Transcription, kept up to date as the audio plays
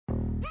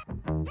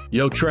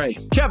Yo, Trey.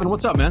 Kevin,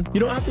 what's up, man?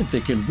 I've been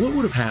thinking, what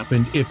would have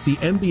happened if the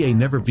NBA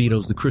never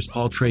vetoes the Chris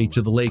Paul trade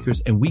to the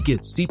Lakers and we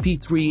get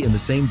CP3 in the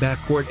same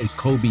backcourt as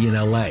Kobe in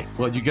LA?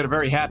 Well, you get a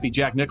very happy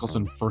Jack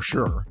Nicholson for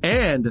sure.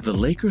 And the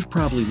Lakers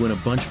probably win a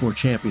bunch more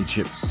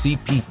championships.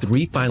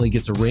 CP3 finally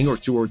gets a ring or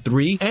two or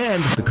three,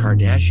 and the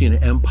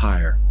Kardashian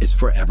empire is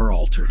forever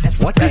altered.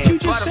 What did you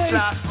just say?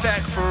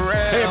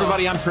 Hey,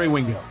 everybody, I'm Trey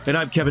Wingo. And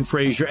I'm Kevin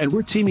Frazier, and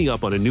we're teaming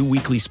up on a new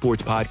weekly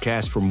sports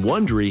podcast from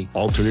Wondery,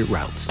 Alternate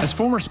Routes. As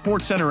former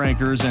Sports Center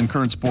anchors and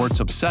current sports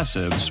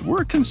obsessives,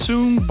 we're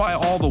consumed by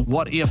all the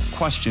what-if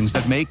questions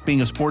that make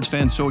being a sports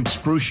fan so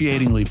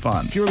excruciatingly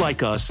fun. If you're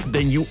like us,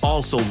 then you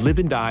also live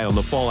and die on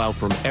the fallout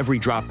from every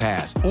drop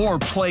pass. Or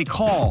play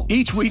call.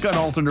 Each week on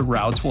Alternate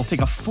Routes, we'll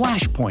take a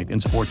flashpoint in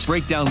sports,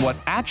 break down what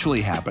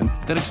actually happened,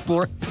 then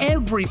explore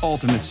every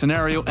alternate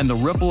scenario and the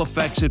ripple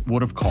effects it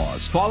would have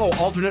caused. Follow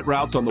Alternate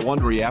Routes on the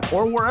Wondery app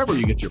or wherever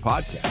you get your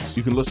podcasts.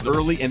 You can listen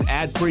early and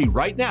ad-free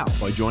right now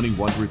by joining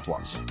Wondery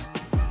Plus.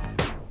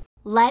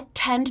 Let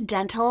Tend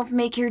Dental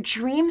make your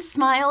dream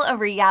smile a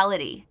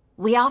reality.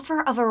 We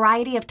offer a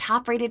variety of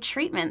top-rated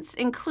treatments,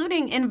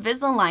 including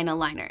Invisalign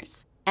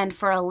aligners. And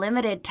for a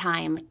limited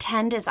time,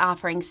 Tend is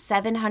offering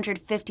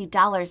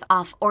 $750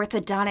 off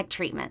orthodontic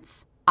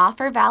treatments.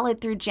 Offer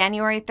valid through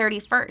January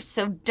 31st,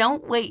 so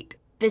don't wait.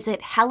 Visit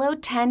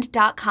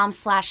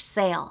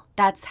hellotend.com/sale.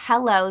 That's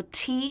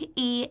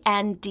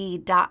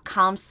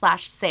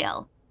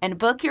hellotend.com/sale. And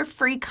book your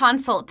free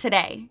consult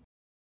today.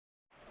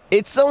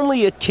 It's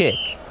only a kick.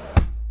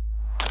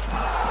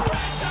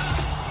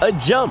 A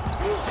jump,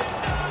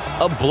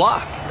 a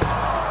block.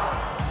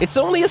 It's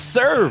only a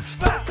serve.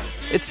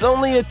 It's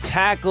only a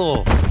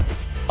tackle,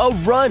 a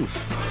run.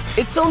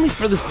 It's only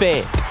for the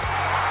fans.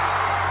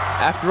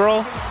 After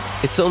all,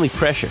 it's only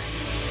pressure.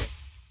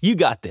 You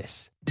got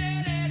this.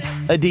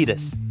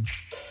 Adidas.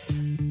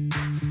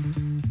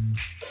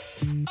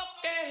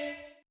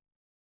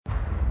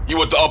 You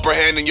want the upper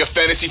hand in your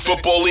fantasy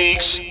football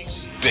leagues?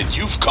 Then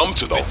you've come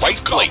to the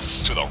right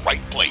place.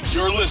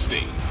 You're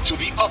listening to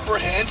the Upper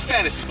Hand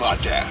Fantasy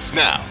Podcast.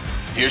 Now,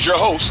 here's your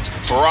host,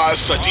 Faraz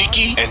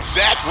Siddiqui and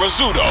Zach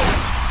Rizzuto.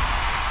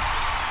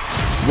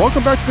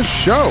 Welcome back to the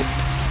show.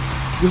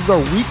 This is our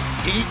Week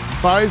 8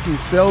 buys and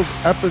sells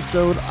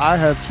episode. I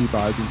have 2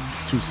 buys and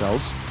 2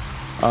 sells.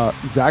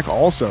 Zach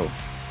also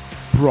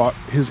brought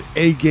his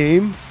A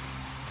game,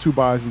 2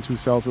 buys and 2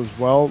 sells as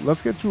well.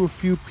 Let's get to a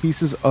few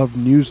pieces of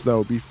news,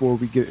 though, before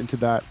we get into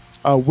that.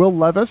 Will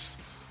Levis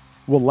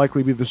will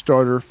likely be the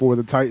starter for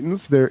the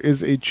Titans. There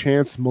is a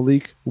chance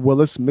Malik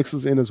Willis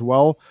mixes in as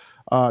well.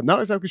 Not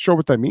exactly sure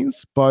what that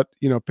means, but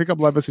pick up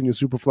Levis in your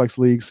Superflex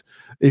leagues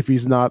if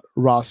he's not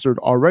rostered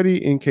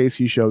already in case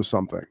he shows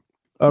something.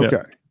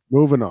 Okay,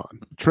 Moving on.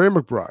 Trey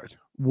McBride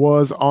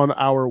was on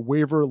our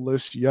waiver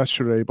list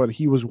yesterday, but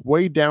he was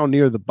way down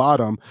near the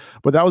bottom.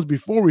 But that was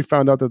before we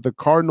found out that the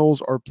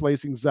Cardinals are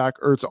placing Zach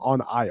Ertz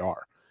on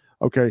IR.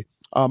 Okay,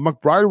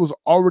 McBride was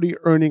already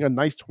earning a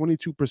nice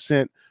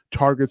 22%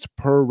 targets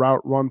per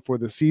route run for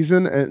the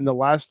season, and in the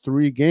last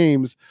 3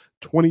 games,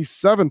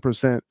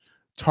 27%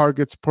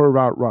 targets per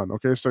route run.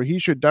 Okay, so he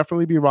should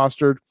definitely be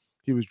rostered.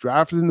 He was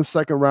drafted in the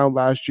 2nd round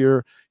last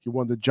year. He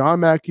won the John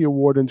Mackey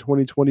Award in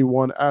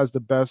 2021 as the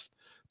best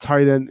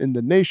tight end in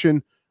the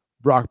nation.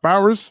 Brock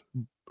Bowers,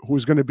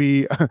 who's going to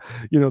be,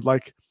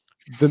 like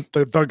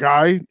the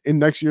guy in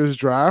next year's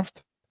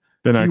draft.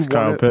 The next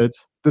Kyle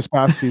Pitts. This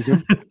past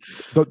season.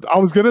 I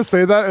was going to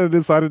say that and I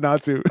decided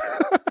not to.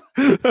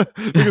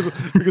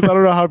 because I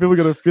don't know how people are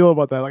going to feel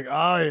about that. Like,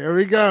 oh, here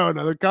we go.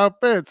 Another Kyle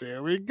Pitts.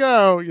 Here we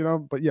go.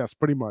 But yes,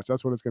 pretty much.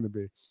 That's what it's going to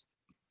be.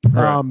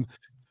 Right.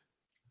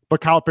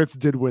 But Kyle Pitts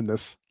did win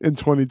this in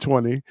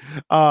 2020,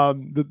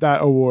 that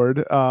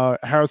award.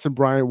 Harrison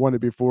Bryant won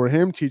it before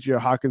him. T.J.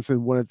 Hockenson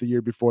won it the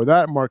year before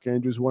that. Mark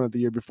Andrews won it the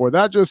year before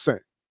that. Just saying.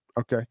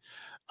 Okay.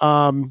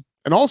 And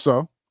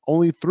also,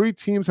 only 3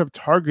 teams have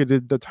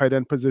targeted the tight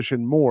end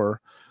position more.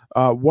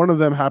 One of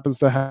them happens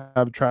to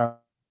have Travis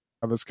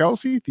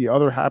Kelce. The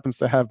other happens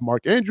to have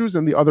Mark Andrews.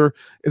 And the other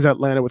is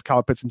Atlanta with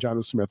Kyle Pitts and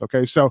Jonnu Smith.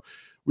 Okay. So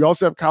we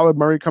also have Kyler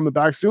Murray coming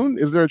back soon.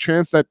 Is there a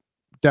chance that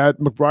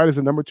McBride is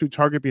the number 2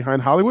 target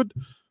behind Hollywood?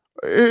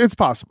 It's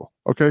possible.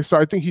 Okay. So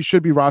I think he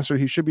should be rostered.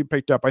 He should be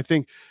picked up. I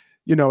think,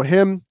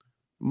 him,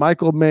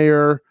 Michael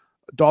Mayer,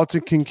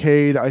 Dalton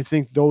Kincaid, I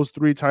think those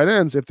 3 tight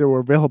ends, if they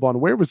were available on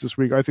waivers this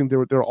week, I think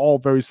they're all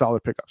very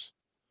solid pickups.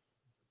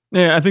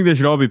 Yeah, I think they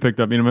should all be picked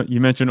up. You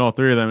mentioned all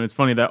 3 of them. It's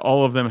funny that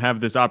all of them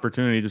have this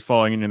opportunity just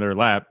falling into their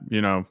lap,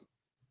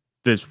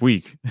 this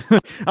week.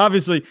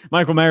 Obviously,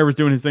 Michael Mayer was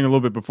doing his thing a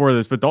little bit before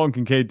this, but Dalton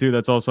Kincaid too,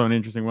 that's also an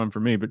interesting one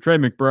for me. But Trey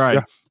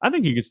McBride, I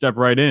think he could step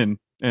right in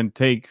and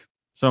take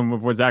some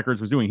of what Zach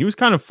Ertz was doing. He was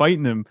kind of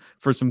fighting him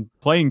for some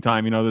playing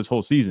time, this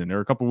whole season. There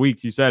were a couple of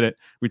weeks, you said it,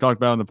 we talked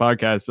about on the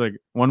podcast, like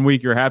one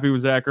week you're happy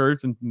with Zach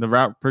Ertz and the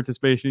route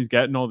participation he's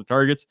getting, all the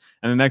targets,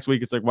 and the next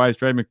week it's like, why is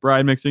Trey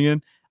McBride mixing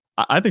in?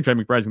 I think Trey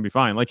McBride's going to be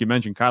fine. Like you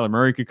mentioned, Kyler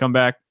Murray could come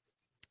back.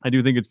 I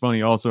do think it's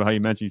funny also how you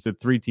mentioned, you said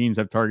 3 teams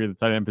have targeted the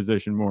tight end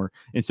position more.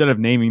 Instead of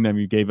naming them,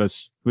 you gave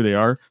us who they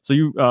are. So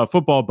you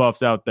football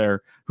buffs out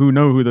there who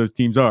know who those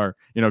teams are,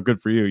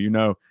 good for you. You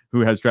know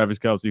who has Travis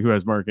Kelce, who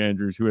has Mark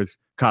Andrews, who has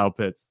Kyle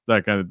Pitts,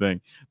 that kind of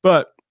thing.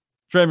 But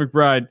Trey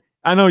McBride,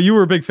 I know you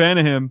were a big fan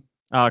of him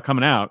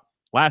coming out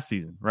last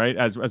season, right?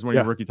 As one of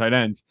your rookie tight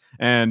ends.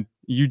 And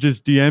you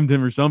just DM'd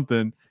him or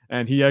something,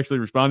 and he actually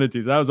responded to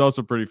you. That was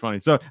also pretty funny.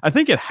 So I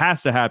think it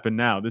has to happen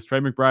now. This Trey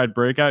McBride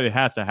breakout, it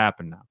has to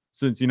happen now.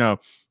 Since,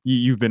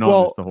 you've been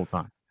on this the whole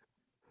time.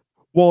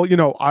 Well,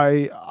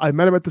 I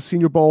met him at the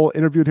Senior Bowl,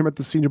 interviewed him at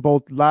the Senior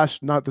Bowl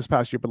not this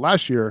past year, but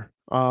last year.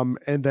 And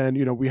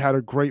then, we had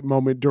a great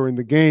moment during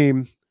the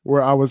game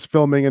where I was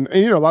filming. And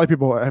a lot of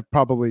people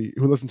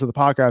who listen to the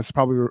podcast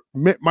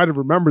might have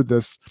remembered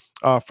this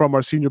from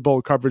our Senior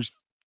Bowl coverage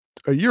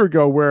a year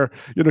ago where,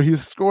 he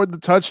scored the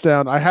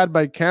touchdown. I had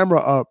my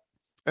camera up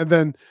and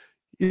then,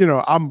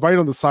 I'm right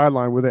on the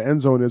sideline where the end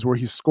zone is where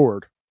he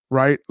scored.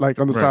 Right, like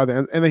on the side of the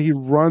end, and then he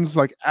runs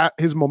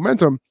his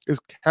momentum is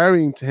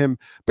carrying to him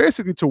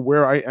basically to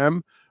where I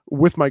am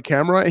with my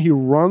camera, and he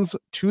runs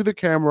to the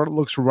camera,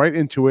 looks right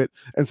into it,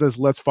 and says,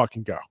 "Let's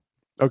fucking go."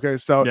 Okay,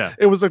 so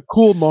it was a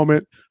cool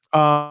moment.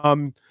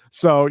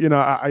 So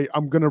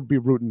I'm gonna be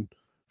rooting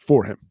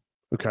for him.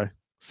 Okay,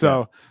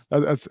 so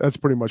that's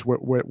pretty much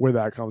where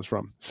that comes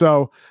from.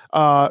 So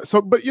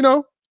but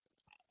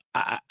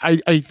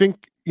I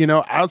think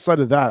outside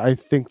of that, I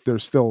think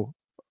there's still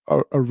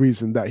a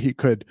reason that he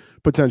could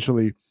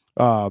potentially,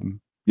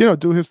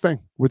 do his thing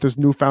with this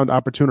newfound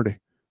opportunity.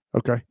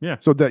 Okay. Yeah.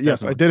 So that,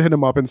 yes, I did hit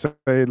him up and say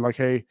like,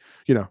 hey,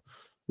 this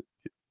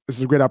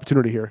is a great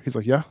opportunity here. He's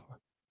like, yeah,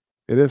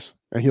 it is.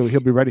 And he'll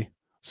be ready.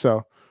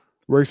 So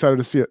we're excited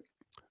to see it.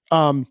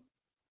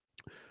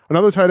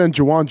 Another tight end,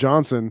 Juwan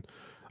Johnson,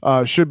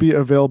 should be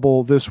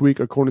available this week,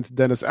 according to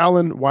Dennis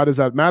Allen. Why does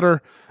that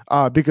matter?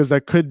 Because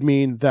that could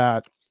mean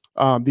that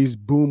these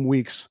boom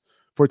weeks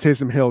for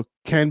Taysom Hill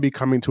can be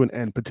coming to an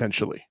end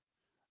potentially.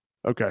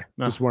 Okay.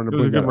 Just wanted to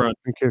bring that up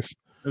in case.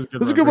 It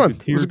was a good run.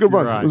 It was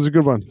a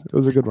good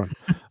run.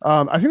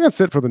 I think that's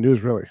it for the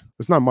news, really.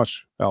 There's not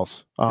much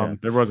else.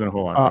 There wasn't a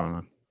whole lot going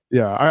on.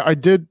 Yeah, I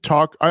did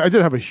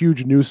have a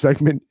huge news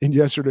segment in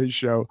yesterday's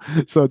show.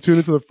 So tune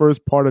into the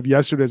first part of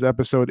yesterday's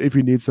episode if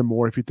you need some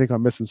more. If you think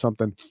I'm missing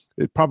something,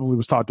 it probably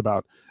was talked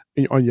about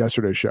on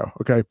yesterday's show.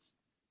 Okay.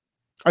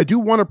 I do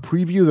want to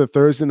preview the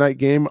Thursday night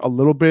game a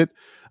little bit.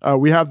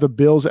 We have the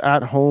Bills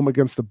at home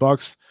against the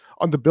Bucs.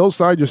 On the Bills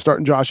side, you're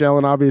starting Josh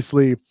Allen,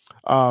 obviously.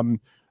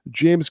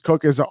 James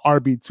Cook is an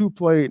RB2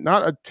 play.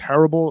 Not a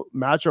terrible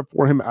matchup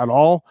for him at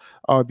all.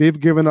 They've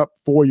given up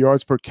 4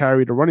 yards per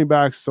carry to running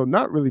backs, so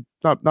not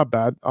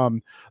bad.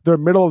 They're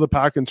middle of the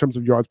pack in terms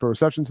of yards per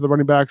reception to the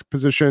running backs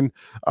position,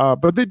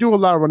 but they do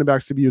allow running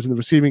backs to be used in the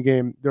receiving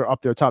game. They're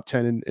up there top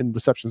 10 in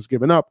receptions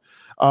given up.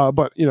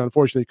 But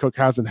unfortunately, Cook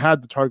hasn't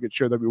had the target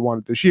share that we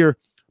wanted this year.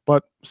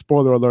 But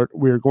spoiler alert,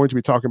 we're going to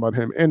be talking about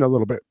him in a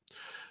little bit.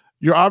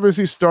 You're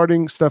obviously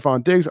starting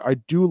Stephon Diggs. I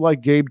do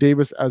like Gabe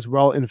Davis as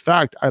well. In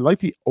fact, I like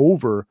the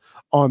over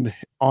on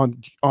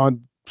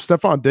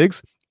Stephon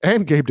Diggs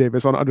and Gabe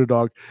Davis on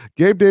Underdog.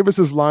 Gabe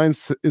Davis's line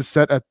is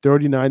set at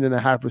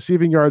 39.5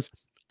 receiving yards.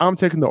 I'm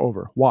taking the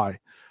over. Why?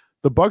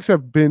 The Bucs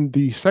have been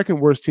the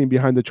second worst team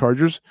behind the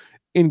Chargers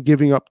in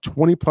giving up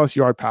 20-plus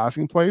yard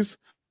passing plays.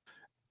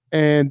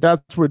 And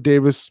that's where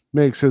Davis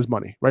makes his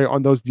money, right,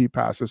 on those deep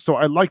passes. So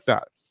I like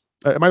that.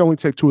 It might only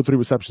take 2 or 3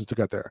 receptions to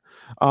get there.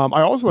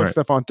 I also like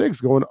Stephon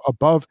Diggs going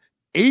above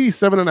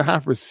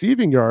 87.5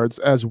 receiving yards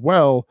as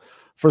well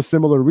for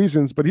similar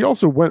reasons, but he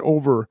also went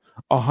over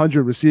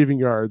 100 receiving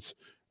yards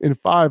in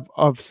 5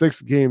 of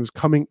 6 games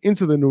coming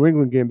into the New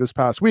England game this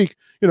past week,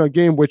 a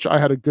game which I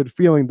had a good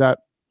feeling that,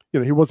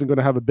 he wasn't going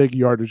to have a big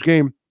yardage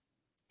game.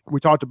 We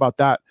talked about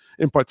that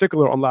in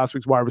particular on last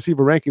week's wide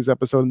receiver rankings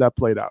episode, and that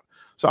played out.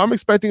 So I'm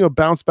expecting a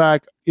bounce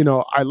back.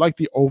 I like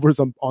the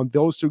overs on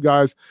those 2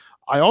 guys.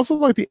 I also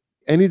like the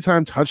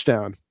anytime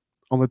touchdown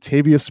on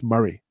Latavius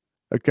Murray.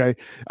 Okay.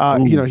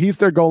 He's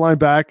their goal line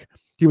back.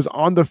 He was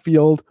on the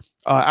field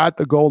at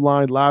the goal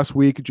line last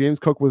week. James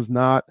Cook was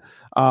not.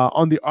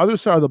 On the other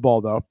side of the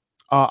ball, though,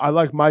 I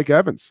like Mike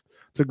Evans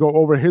to go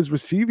over his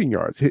receiving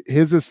yards.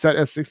 His is set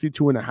at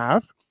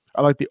 62.5.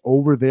 I like the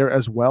over there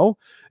as well.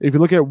 If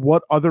you look at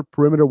what other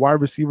perimeter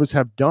wide receivers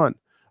have done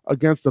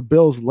against the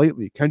Bills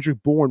lately,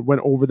 Kendrick Bourne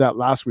went over that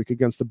last week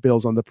against the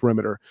Bills on the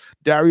perimeter.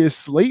 Darius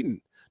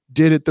Slayton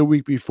did it the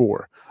week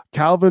before.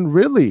 Calvin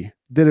Ridley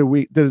did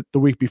it the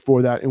week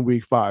before that in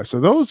week 5.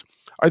 So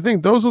I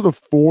think those are the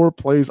 4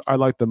 plays I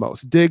like the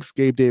most. Diggs,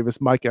 Gabe Davis,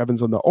 Mike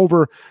Evans on the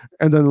over,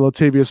 and then the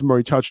Latavius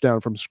Murray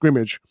touchdown from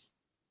scrimmage.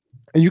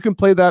 And you can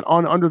play that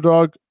on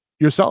Underdog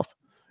yourself.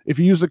 If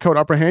you use the code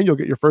UPPERHAND, you'll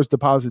get your first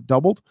deposit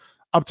doubled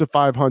up to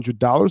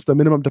 $500. The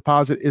minimum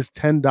deposit is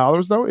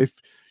 $10 though. If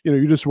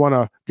you just want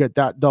to get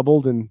that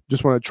doubled and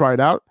just want to try it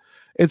out.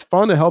 It's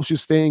fun. It helps you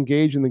stay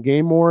engaged in the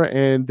game more.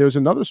 And there's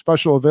another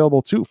special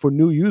available too for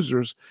new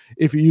users.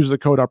 If you use the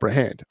code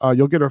UPPERHAND,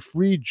 you'll get a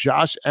free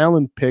Josh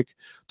Allen pick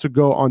to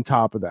go on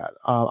top of that.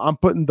 I'm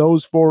putting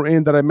those 4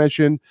 in that I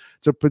mentioned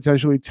to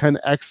potentially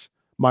 10x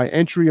my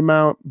entry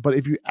amount. But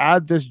if you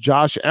add this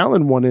Josh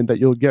Allen one in that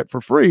you'll get for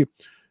free,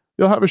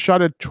 you'll have a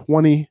shot at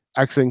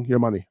 20xing your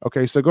money.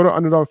 Okay, so go to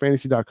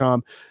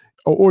underdogfantasy.com,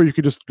 or you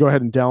could just go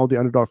ahead and download the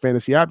Underdog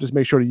Fantasy app. Just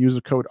make sure to use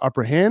the code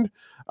UPPERHAND,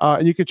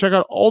 and you can check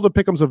out all the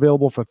pick'ems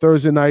available for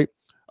Thursday night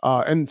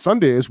and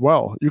Sunday as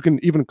well. You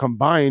can even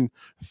combine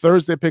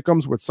Thursday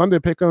pick'ems with Sunday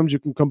pick'ems. You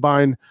can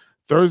combine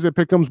Thursday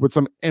pick'ems with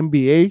some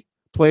NBA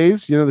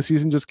plays. You know, the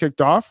season just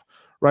kicked off,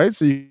 right?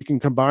 So you can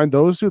combine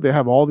those two. They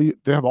have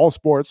all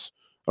sports.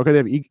 Okay, they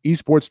have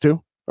esports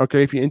too.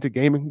 Okay, if you're into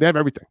gaming, they have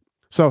everything.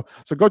 So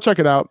go check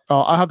it out.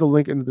 I'll have the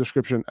link in the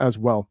description as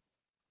well.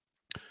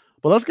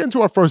 But let's get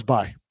into our first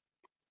buy.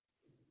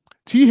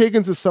 T.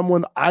 Higgins is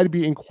someone I'd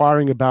be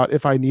inquiring about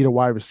if I need a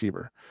wide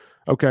receiver.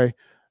 Okay,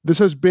 this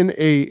has been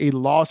a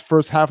lost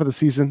first half of the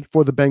season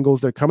for the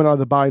Bengals. They're coming out of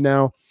the bye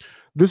now.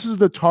 This is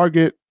the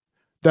target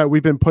that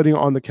we've been putting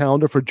on the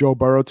calendar for Joe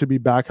Burrow to be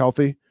back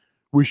healthy.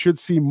 We should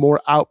see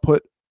more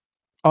output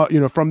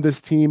from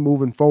this team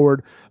moving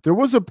forward. There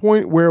was a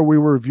point where we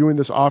were viewing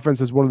this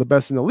offense as one of the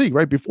best in the league,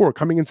 right? Before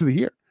coming into the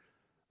year,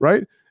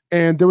 right?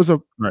 And there was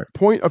a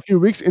point a few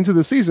weeks into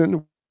the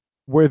season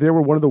where they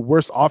were one of the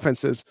worst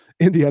offenses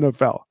in the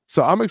NFL.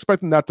 So I'm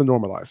expecting that to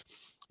normalize.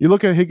 You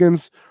look at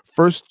Higgins'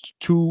 first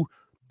two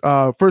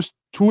or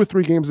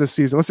three games this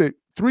season, let's say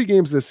 3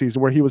 games this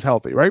season where he was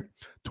healthy, right?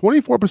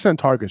 24%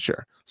 target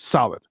share,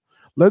 solid.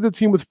 Led the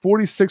team with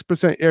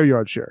 46% air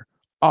yard share,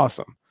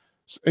 awesome.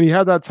 And he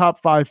had that top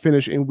 5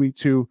 finish in week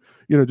 2,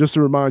 just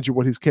to remind you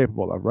what he's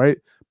capable of, right?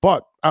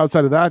 But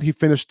outside of that, he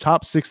finished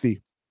top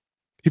 60.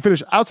 He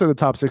finished outside the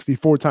top 60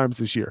 4 times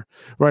this year,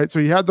 right? So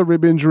he had the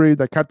rib injury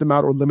that kept him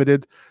out or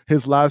limited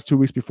his last 2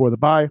 weeks before the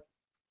bye.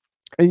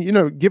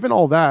 And, given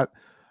all that,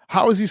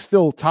 how is he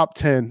still top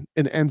 10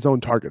 in end zone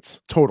targets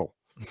total,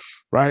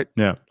 right?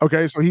 Yeah.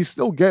 Okay, so he's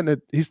still getting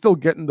it. He's still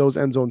getting those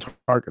end zone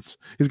targets.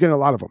 He's getting a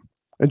lot of them.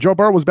 And Joe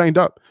Burrow was banged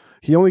up.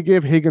 He only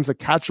gave Higgins a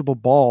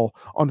catchable ball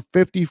on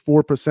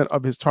 54%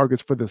 of his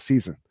targets for this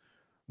season.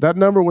 That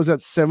number was at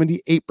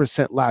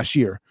 78% last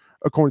year,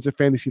 according to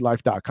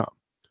FantasyLife.com.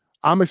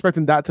 I'm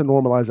expecting that to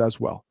normalize as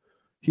well.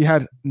 He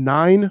had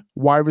 9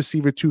 wide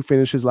receiver 2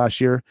 finishes last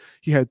year.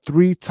 He had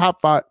 3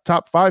 top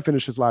 5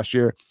 finishes last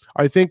year.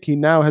 I think he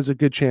now has a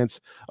good chance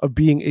of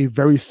being a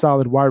very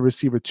solid wide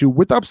receiver 2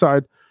 with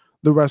upside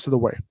the rest of the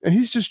way. And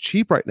he's just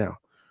cheap right now,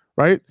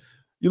 right?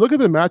 You look at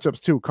the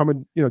matchups too,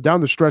 coming, down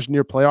the stretch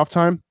near playoff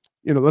time.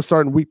 Let's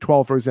start in week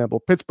 12, for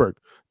example, Pittsburgh,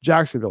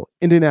 Jacksonville,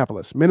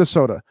 Indianapolis,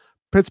 Minnesota,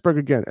 Pittsburgh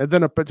again, and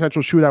then a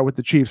potential shootout with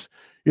the Chiefs,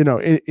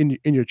 in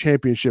your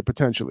championship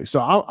potentially.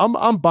 So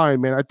I'm buying,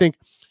 man. I think,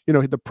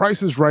 the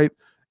price is right.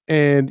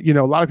 And,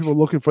 a lot of people are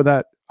looking for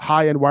that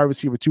high-end wide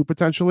receiver 2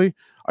 potentially.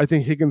 I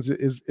think Higgins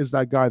is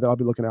that guy that I'll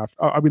be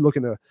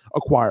looking to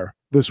acquire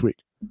this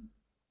week.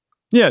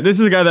 Yeah, this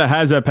is a guy that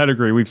has that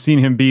pedigree. We've seen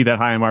him be that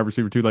high-end wide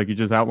receiver too, like you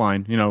just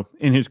outlined,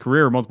 in his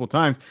career multiple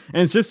times.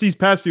 And it's just these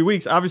past few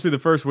weeks. Obviously, the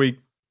first week,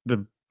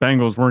 the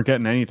Bengals weren't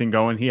getting anything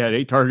going. He had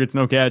 8 targets,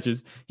 no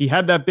catches. He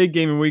had that big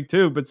game in week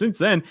 2, but since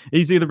then,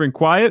 he's either been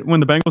quiet when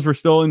the Bengals were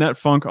still in that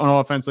funk on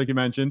offense, like you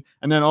mentioned,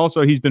 and then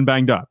also he's been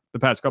banged up the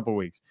past couple of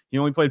weeks. He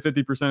only played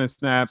 50% of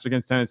snaps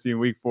against Tennessee in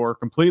week 4,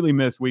 completely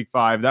missed week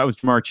 5. That was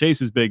Jamar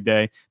Chase's big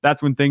day.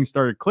 That's when things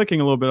started clicking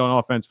a little bit on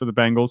offense for the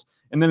Bengals.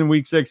 And then in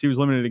week 6, he was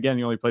limited again.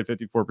 He only played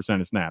 54%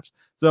 of snaps.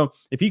 So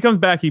if he comes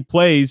back, he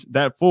plays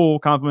that full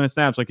complement of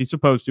snaps like he's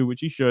supposed to,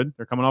 which he should.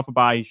 They're coming off a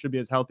bye. He should be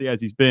as healthy as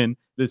he's been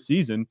this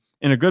season.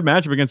 In a good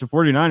matchup against the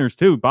 49ers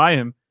too, buy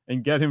him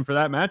and get him for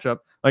that matchup.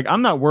 Like,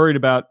 I'm not worried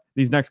about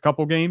these next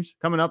couple games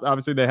coming up.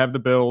 Obviously, they have the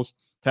Bills,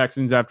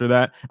 Texans after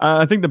that.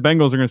 I think the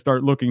Bengals are going to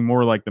start looking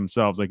more like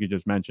themselves, like you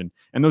just mentioned.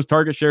 And those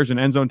target shares and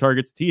end zone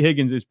targets, T.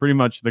 Higgins is pretty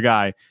much the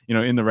guy,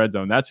 in the red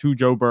zone. That's who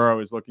Joe Burrow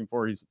is looking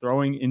for. He's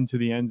throwing into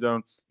the end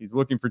zone. He's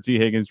looking for T.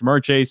 Higgins.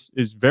 Jamar Chase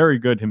is very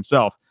good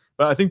himself.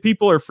 But I think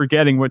people are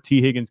forgetting what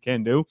T. Higgins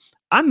can do.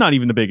 I'm not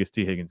even the biggest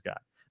T. Higgins guy.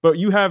 But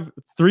you have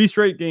 3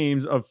 straight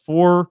games of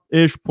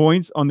 4-ish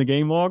points on the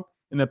game log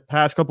in the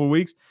past couple of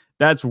weeks.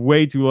 That's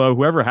way too low.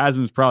 Whoever has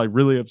him is probably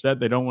really upset.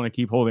 They don't want to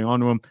keep holding on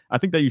to him. I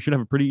think that you should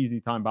have a pretty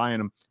easy time buying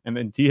him. And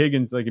then T.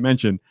 Higgins, like you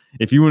mentioned,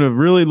 if you want to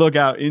really look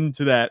out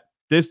into that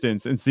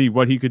distance and see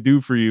what he could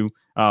do for you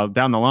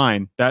down the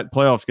line, that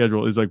playoff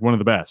schedule is like one of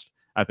the best,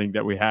 I think,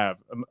 that we have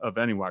of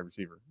any wide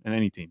receiver and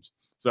any teams.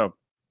 So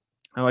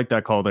I like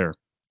that call there.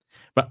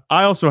 But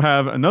I also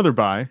have another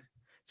buy.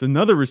 It's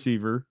another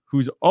receiver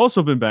who's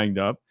also been banged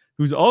up,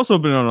 who's also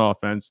been on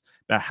offense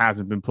that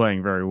hasn't been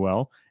playing very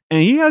well.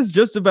 And he has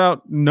just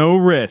about no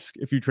risk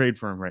if you trade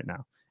for him right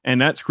now. And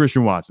that's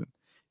Christian Watson.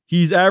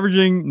 He's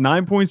averaging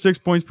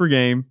 9.6 points per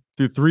game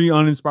through 3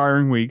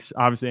 uninspiring weeks.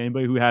 Obviously,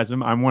 anybody who has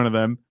him, I'm one of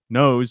them,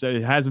 knows that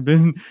it hasn't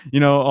been,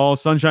 all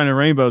sunshine and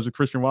rainbows with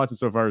Christian Watson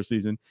so far this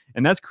season.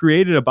 And that's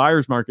created a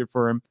buyer's market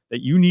for him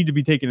that you need to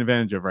be taking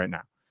advantage of right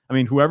now. I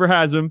mean, whoever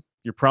has him,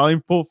 you're probably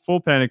in full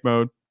panic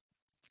mode.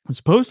 It's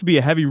supposed to be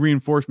a heavy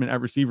reinforcement at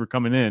receiver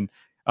coming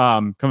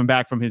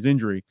back from his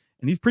injury.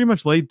 And he's pretty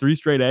much laid 3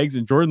 straight eggs,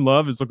 and Jordan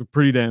Love is looking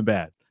pretty damn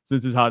bad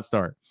since his hot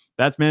start.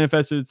 That's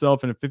manifested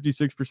itself in a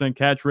 56%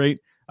 catch rate.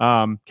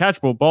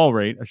 catchable ball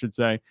rate, I should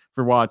say,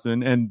 for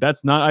Watson. And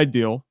that's not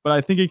ideal, but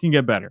I think it can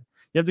get better.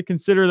 You have to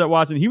consider that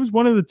Watson, he was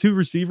one of the 2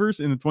 receivers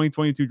in the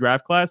 2022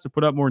 draft class to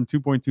put up more than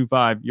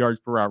 2.25 yards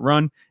per route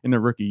run in their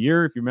rookie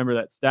year. If you remember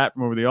that stat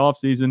from over the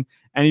offseason,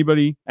 any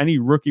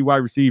rookie wide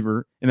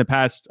receiver in the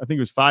past, I think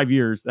it was 5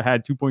 years, that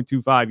had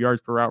 2.25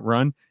 yards per route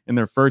run in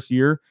their first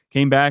year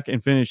came back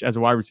and finished as a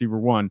wide receiver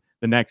 1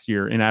 the next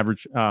year in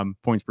average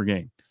points per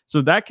game.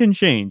 So that can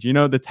change.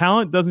 The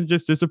talent doesn't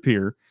just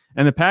disappear.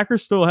 And the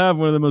Packers still have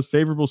one of the most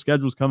favorable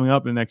schedules coming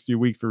up in the next few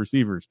weeks for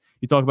receivers.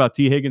 You talk about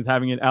T. Higgins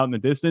having it out in the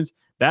distance.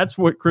 That's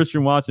what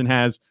Christian Watson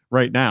has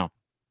right now.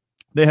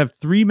 They have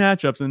 3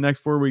 matchups in the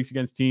next 4 weeks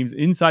against teams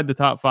inside the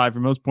top 5 for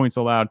most points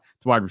allowed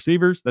to wide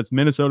receivers. That's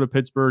Minnesota,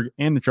 Pittsburgh,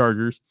 and the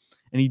Chargers.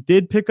 And he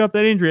did pick up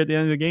that injury at the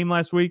end of the game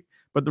last week,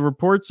 but the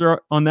reports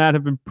on that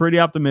have been pretty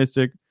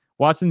optimistic.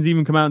 Watson's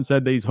even come out and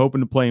said that he's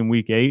hoping to play in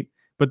week 8.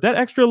 But that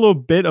extra little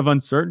bit of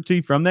uncertainty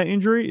from that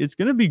injury, it's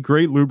going to be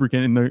great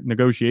lubricant in the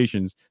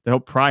negotiations to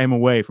help pry him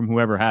away from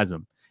whoever has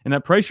him. And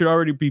that price should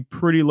already be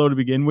pretty low to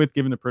begin with,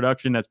 given the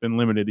production that's been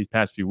limited these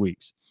past few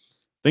weeks.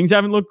 Things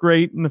haven't looked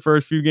great in the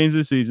first few games of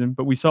the season,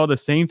 but we saw the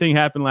same thing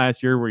happen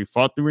last year where he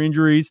fought through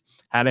injuries,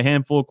 had a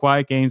handful of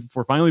quiet games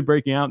before finally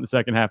breaking out in the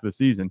second half of the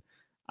season.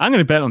 I'm going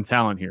to bet on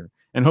talent here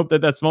and hope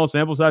that small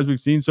sample size we've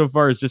seen so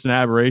far is just an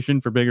aberration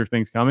for bigger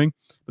things coming.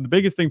 But the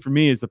biggest thing for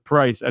me is the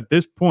price. At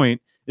this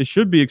point, it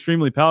should be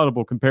extremely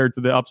palatable compared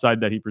to the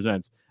upside that he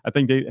presents. I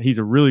think he's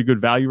a really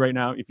good value right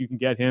now. If you can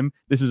get him,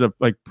 this is a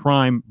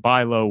prime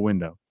buy low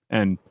window.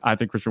 And I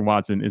think Christian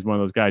Watson is one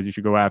of those guys you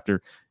should go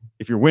after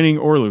if you're winning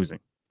or losing.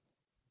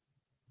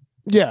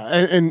 Yeah.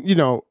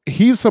 And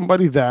he's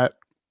somebody that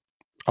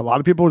a lot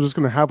of people are just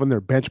going to have on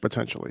their bench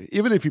potentially,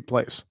 even if he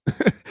plays.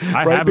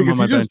 I have him on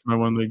my bench in my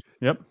 1 league.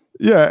 Yep.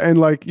 Yeah.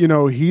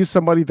 And he's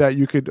somebody that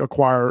you could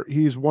acquire.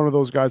 He's one of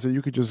those guys that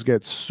you could just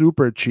get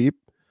super cheap.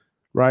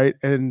 Right.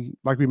 And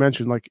like we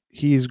mentioned,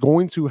 he's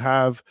going to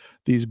have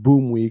these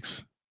boom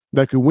weeks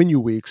that could win you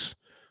weeks.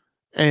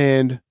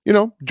 And,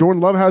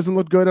 Jordan Love hasn't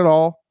looked good at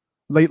all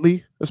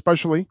lately,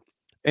 especially.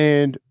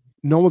 And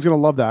no one's going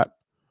to love that.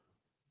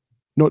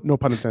 No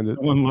pun intended.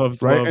 No one loves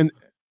right. Love.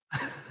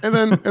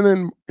 And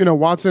then,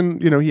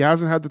 Watson, he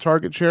hasn't had the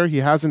target share. He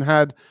hasn't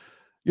had,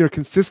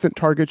 consistent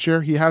target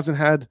share. He hasn't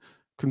had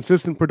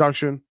consistent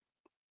production.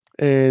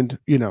 And,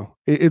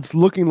 it's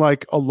looking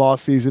like a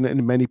lost season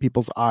in many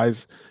people's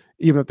eyes.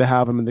 Even if they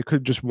have them and they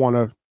could just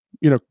want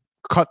to,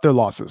 cut their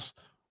losses.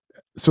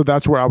 So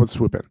that's where I would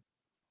swoop in.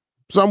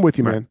 So I'm with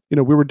you, man.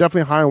 We were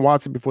definitely high on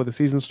Watson before the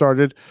season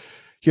started.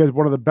 He has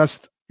one of the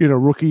best,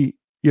 rookie,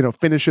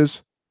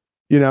 finishes,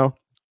 really,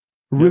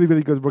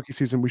 really good rookie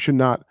season. We should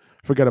not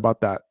forget about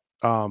that.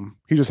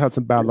 He just had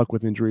some bad luck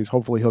with injuries.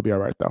 Hopefully he'll be all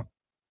right though.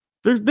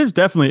 There's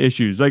definitely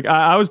issues.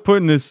 I was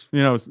putting this,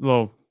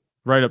 little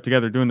right up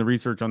together doing the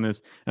research on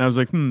this, and I was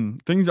like,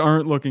 things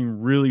aren't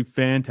looking really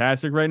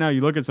fantastic right now.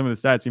 You look at some of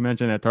the stats you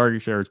mentioned, that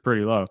target share is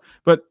pretty low,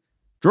 but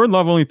Jordan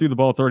Love only threw the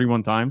ball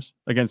 31 times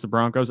against the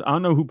Broncos. I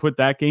don't know who put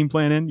that game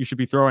plan in. You should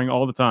be throwing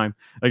all the time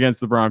against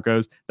the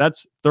Broncos.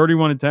 That's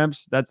 31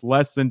 attempts. That's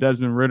less than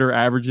Desmond Ridder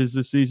averages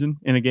this season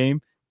in a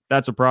game.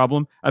 That's a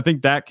problem. I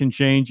think that can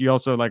change. You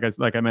also, like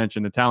I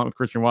mentioned, the talent with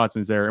Christian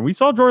Watson is there, and we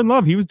saw Jordan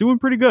Love. He was doing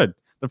pretty good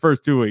the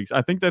first 2 weeks.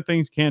 I think that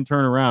things can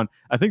turn around.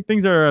 I think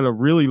things are at a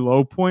really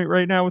low point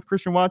right now with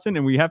Christian Watson,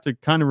 and we have to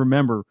kind of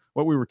remember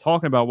what we were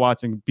talking about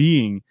Watson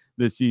being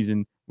this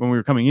season when we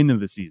were coming into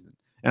the season.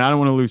 And I don't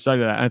want to lose sight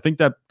of that. And I think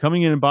that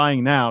coming in and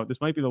buying now,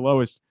 this might be the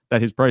lowest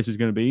that his price is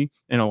going to be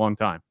in a long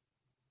time.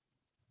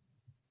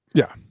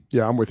 Yeah,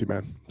 I'm with you,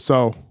 man.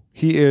 So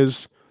he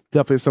is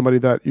definitely somebody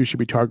that you should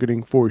be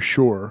targeting for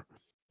sure.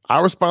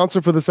 Our sponsor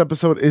for this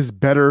episode is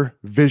Better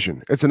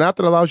Vision. It's an app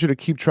that allows you to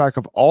keep track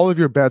of all of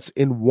your bets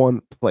in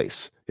one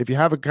place. If you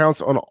have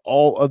accounts on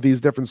all of these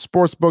different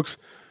sports books,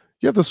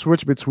 you have to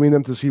switch between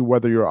them to see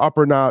whether you're up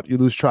or not. You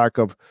lose track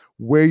of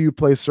where you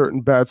place certain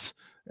bets,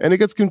 and it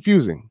gets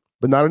confusing.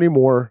 But not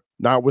anymore,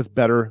 not with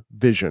Better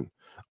Vision.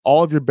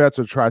 All of your bets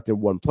are tracked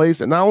in one place.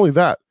 And not only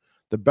that,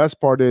 the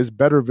best part is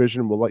Better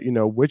Vision will let you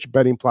know which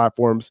betting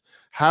platforms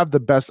have the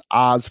best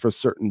odds for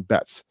certain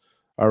bets.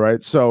 All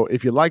right. So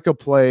if you like a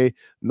play,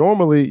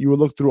 normally you would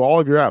look through all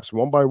of your apps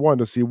one by one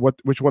to see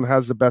which one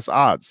has the best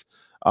odds.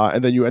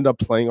 And then you end up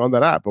playing on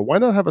that app. But why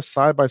not have a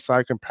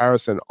side-by-side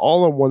comparison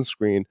all on one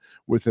screen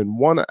within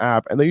one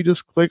app? And then you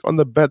just click on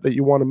the bet that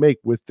you want to make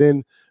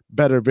within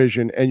Better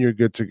Vision and you're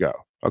good to go.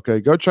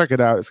 Okay, go check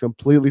it out. It's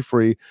completely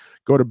free.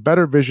 Go to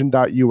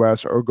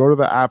bettervision.us or go to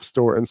the App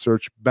Store and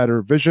search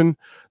Better Vision.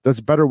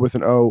 That's better with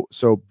an O.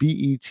 So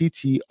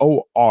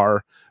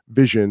BETTOR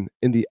Vision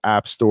in the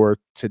App Store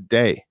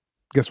today.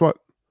 Guess what?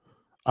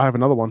 I have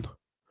another one.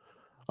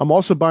 I'm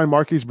also buying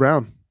Marquise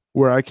Brown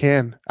where I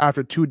can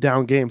after 2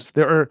 down games.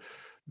 These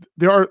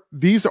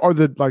are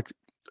the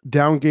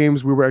down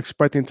games we were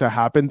expecting to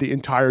happen the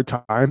entire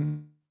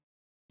time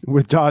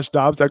with Josh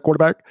Dobbs at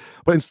quarterback.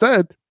 But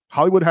instead,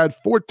 Hollywood had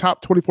 4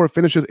 top 24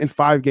 finishes in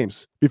 5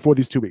 games before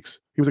these 2 weeks.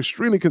 He was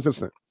extremely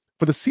consistent.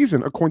 For the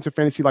season, according to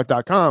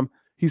fantasylife.com,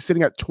 he's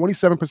sitting at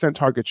 27%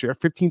 target share,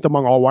 15th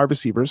among all wide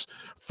receivers,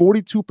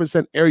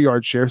 42% air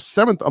yard share,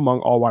 7th among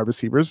all wide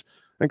receivers.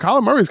 And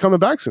Kyler Murray is coming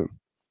back soon.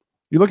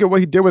 You look at what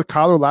he did with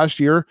Kyler last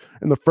year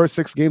in the first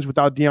 6 games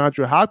without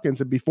DeAndre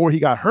Hopkins, and before he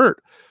got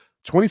hurt,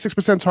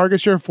 26% target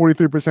share,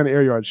 43%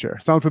 air yard share.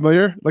 Sound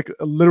familiar? Like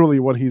literally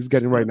what he's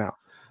getting right now.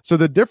 So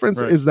the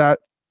difference is that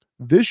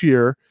this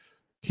year,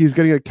 he's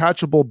getting a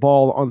catchable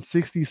ball on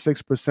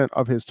 66%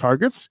 of his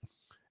targets,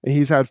 and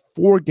he's had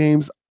 4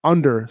 games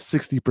under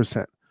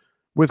 60%.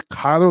 With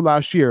Kyler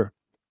last year,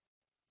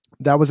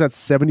 that was at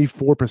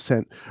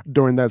 74%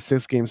 during that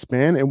 6-game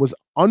span and was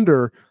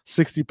under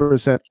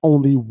 60%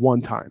 only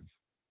one time.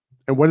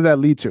 And what did that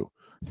lead to?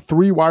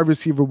 3 wide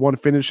receiver 1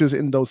 finishes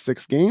in those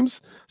 6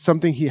 games,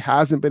 something he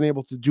hasn't been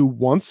able to do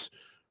once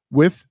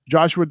with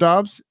Joshua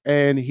Dobbs,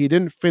 and he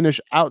didn't finish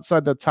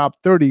outside the top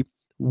 30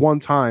 one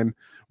time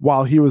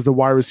while he was the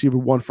wide receiver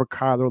 1 for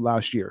Kyler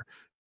last year.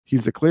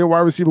 He's the clear wide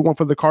receiver 1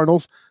 for the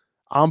Cardinals.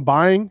 I'm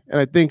buying, and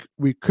I think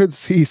we could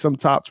see some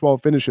top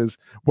 12 finishes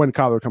when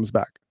Kyler comes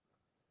back.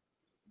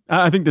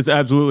 I think that's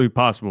absolutely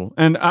possible.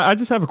 And I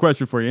just have a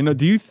question for you.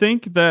 Do you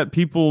think that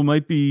people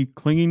might be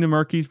clinging to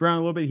Marquise Brown a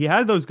little bit? He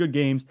had those good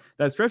games,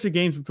 that stretch of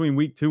games between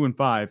week 2 and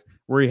 5,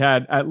 where he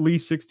had at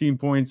least 16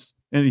 points,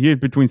 and he had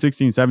between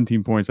 16 and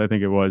 17 points, I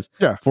think it was.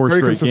 Yeah, 4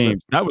 straight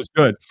games. That was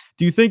good.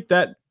 Do you think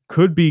that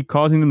could be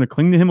causing them to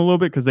cling to him a little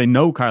bit because they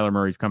know Kyler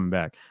Murray's coming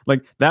back?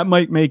 Like, that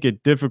might make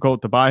it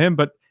difficult to buy him,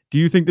 but do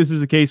you think this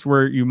is a case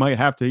where you might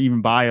have to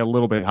even buy a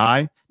little bit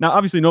high? Now,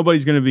 obviously,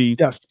 nobody's going to be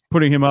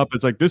putting him up.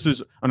 It's like, this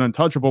is an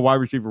untouchable wide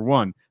receiver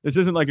 1. This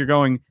isn't like you're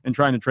going and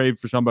trying to trade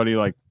for somebody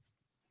like,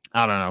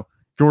 I don't know,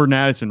 Jordan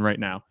Addison right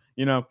now.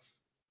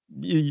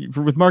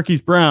 With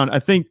Marquise Brown,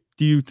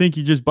 do you think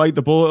you just bite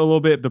the bullet a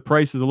little bit if the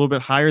price is a little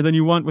bit higher than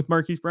you want with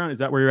Marquise Brown? Is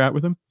that where you're at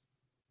with him?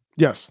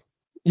 Yes.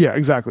 Yeah,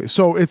 exactly.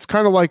 So it's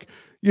kind of like,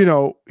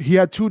 he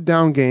had 2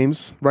 down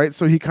games, right?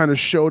 So he kind of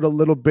showed a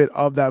little bit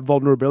of that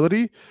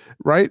vulnerability,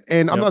 right?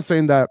 And I'm not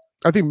saying that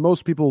I think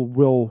most people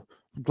will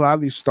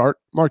gladly start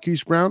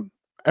Marquise Brown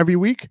every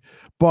week,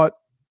 but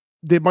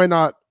they might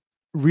not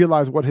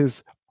realize what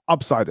his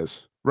upside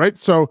is, right?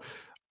 So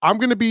I'm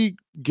going to be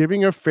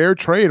giving a fair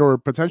trade or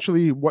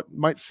potentially what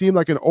might seem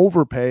like an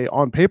overpay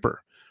on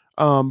paper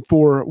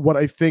for what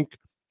I think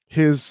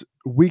his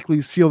weekly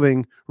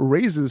ceiling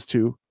raises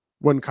to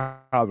when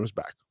Kyler's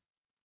back.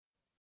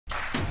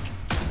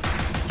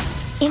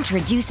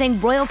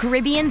 Introducing Royal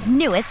Caribbean's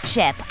newest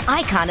ship,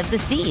 Icon of the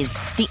Seas,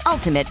 the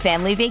ultimate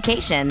family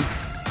vacation.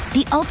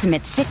 The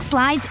ultimate 6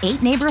 slides,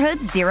 8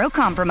 neighborhoods, 0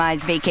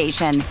 compromise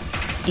vacation.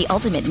 The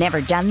ultimate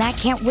never done that,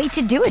 can't wait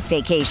to do it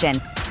vacation.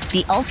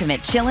 The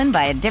ultimate chillin'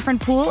 by a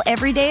different pool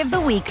every day of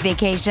the week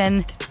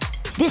vacation.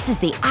 This is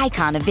the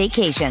Icon of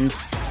vacations.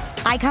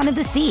 Icon of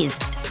the Seas,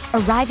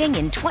 arriving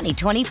in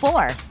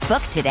 2024.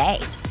 Book today.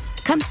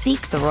 Come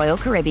seek the Royal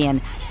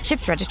Caribbean.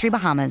 Ships Registry,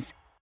 Bahamas.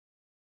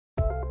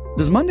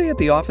 Does Monday at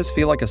the office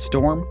feel like a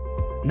storm?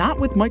 Not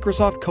with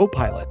Microsoft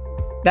Copilot.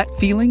 That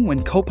feeling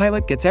when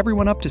Copilot gets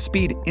everyone up to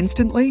speed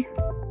instantly?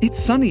 It's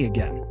sunny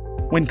again.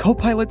 When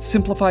Copilot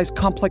simplifies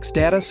complex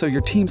data so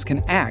your teams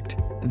can act,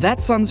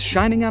 that sun's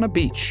shining on a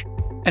beach.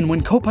 And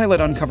when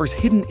Copilot uncovers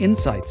hidden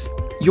insights,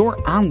 you're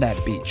on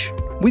that beach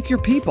with your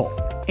people,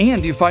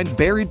 and you find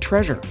buried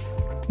treasure.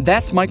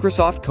 That's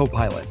Microsoft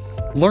Copilot.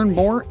 Learn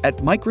more at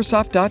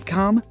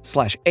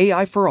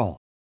Microsoft.com/AI for all.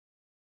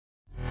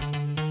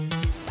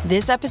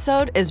 This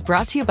episode is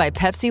brought to you by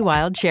Pepsi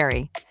Wild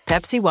Cherry.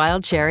 Pepsi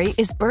Wild Cherry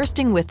is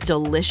bursting with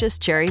delicious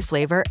cherry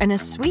flavor and a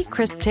sweet,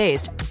 crisp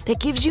taste that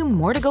gives you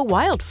more to go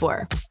wild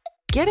for.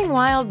 Getting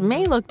wild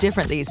may look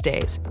different these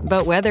days,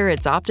 but whether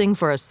it's opting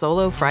for a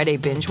solo Friday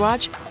binge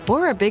watch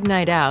or a big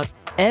night out,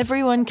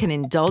 everyone can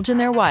indulge in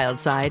their wild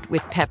side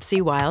with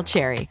Pepsi Wild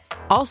Cherry.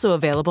 Also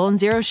available in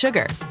 0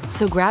 sugar.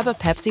 So grab a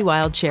Pepsi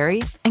Wild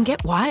Cherry and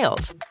get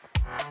wild.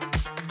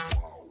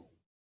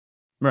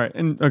 Right.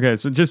 And okay,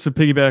 so just to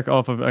piggyback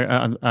off of,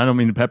 I don't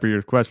mean to pepper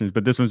your questions,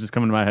 but this one's just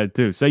coming to my head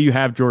too. Say you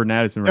have Jordan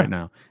Addison right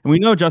now, and we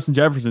know Justin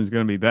Jefferson is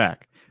going to be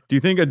back. Do you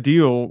think a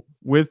deal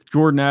with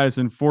Jordan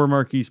Addison for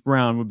Marquise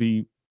Brown would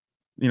be,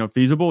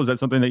 feasible? Is that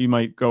something that you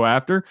might go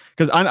after?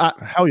 Because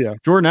hell yeah,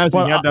 Jordan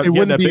Addison had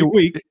that big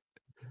week.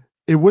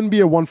 It wouldn't be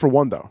a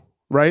 1-for-1 though,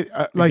 right?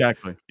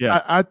 Exactly.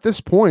 Yeah. At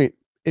this point,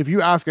 if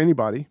you ask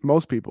anybody,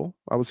 most people,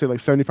 I would say like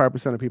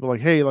 75% of people,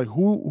 like, hey, like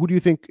who do you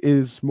think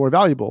is more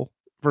valuable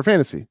for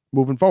fantasy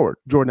moving forward,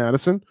 Jordan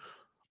Addison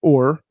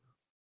or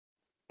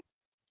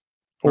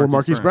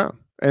Marquise Brown?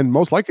 And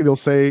most likely they'll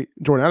say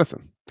Jordan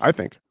Addison, I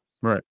think.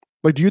 Right.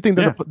 Like, do you think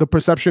that the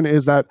perception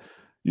is that,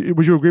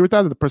 would you agree with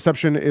that? That the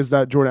perception is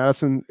that Jordan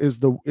Addison is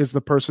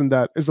the person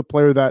that is the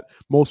player that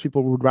most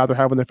people would rather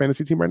have on their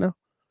fantasy team right now?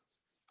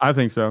 I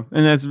think so.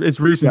 And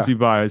it's recency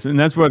bias. And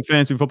that's what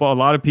fantasy football, a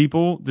lot of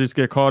people just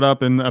get caught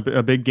up in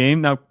a big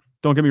game. Now,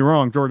 don't get me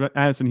wrong, Jordan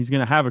Addison, he's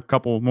going to have a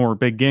couple more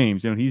big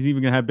games. He's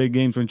even going to have big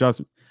games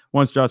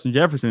once Justin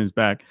Jefferson is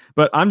back.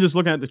 But I'm just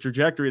looking at the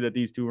trajectory that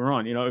these two are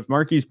on. If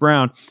Marquise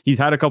Brown, he's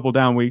had a couple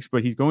down weeks,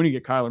 but he's going to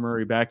get Kyler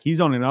Murray back. He's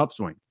on an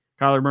upswing.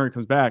 Kyler Murray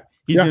comes back,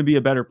 he's going to be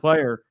a better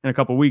player in a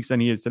couple weeks than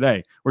he is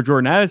today. Where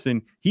Jordan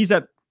Addison, he's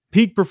at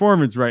peak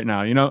performance right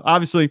now.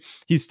 Obviously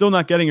he's still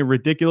not getting a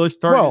ridiculous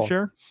target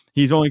share.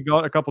 He's only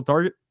got a couple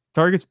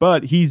targets,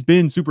 but he's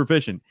been super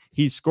efficient.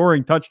 He's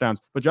scoring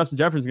touchdowns, but Justin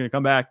Jefferson's going to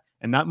come back,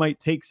 and that might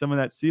take some of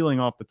that ceiling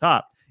off the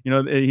top.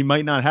 He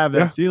might not have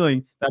that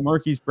ceiling that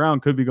Marquise Brown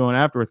could be going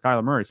after with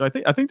Kyler Murray. So I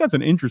think that's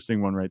an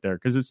interesting one right there,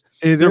 because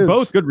they're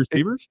both good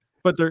receivers,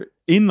 but they're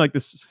in like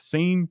the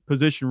same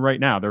position right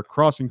now. They're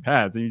crossing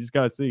paths, and you just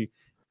got to see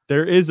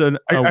there is a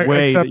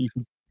way that you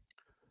can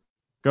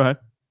go ahead.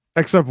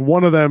 Except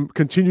one of them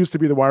continues to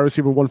be the wide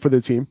receiver one for the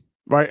team,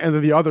 right? And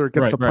then the other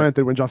gets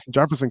supplanted when Justin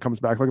Jefferson comes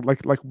back,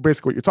 like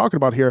basically what you're talking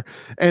about here.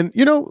 And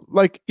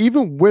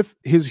even with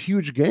his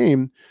huge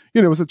game,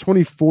 it was a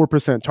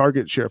 24%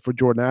 target share for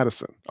Jordan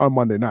Addison on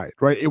Monday night,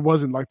 right? It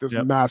wasn't like this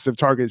massive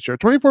target share.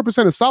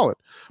 24% is solid,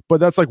 but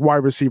that's like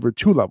wide receiver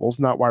 2 levels,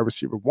 not wide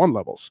receiver 1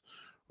 levels,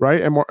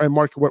 right? And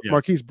what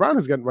Marquise Brown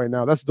is getting right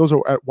now, those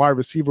are at wide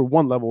receiver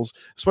 1 levels,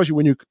 especially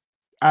when you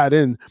add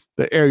in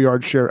the air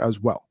yard share as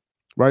well.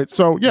 Right.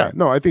 So,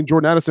 I think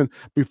Jordan Addison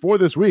before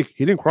this week,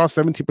 he didn't cross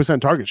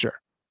 17% target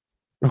share.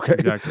 Okay.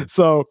 Exactly.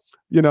 So,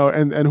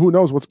 and who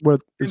knows what's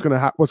going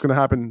to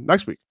happen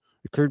next week.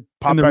 It could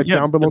pop back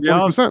down below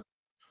 20%.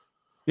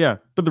 Yeah.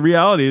 But the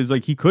reality is,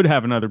 like, he could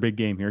have another big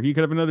game here. He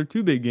could have another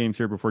 2 big games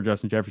here before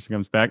Justin Jefferson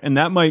comes back. And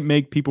that might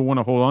make people want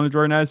to hold on to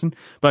Jordan Addison.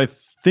 But I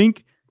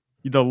think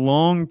the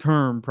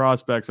long-term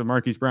prospects of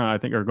Marquise Brown, I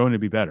think, are going to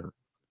be better.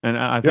 And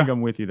I think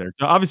I'm with you there.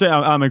 So obviously,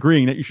 I'm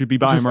agreeing that you should be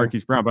buying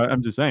Marquise Brown, but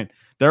I'm just saying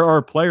there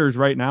are players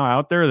right now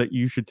out there that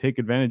you should take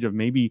advantage of.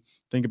 Maybe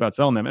think about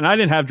selling them. And I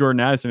didn't have Jordan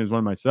Addison as one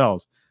of my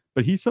sells,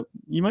 but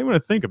you might want to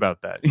think about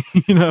that,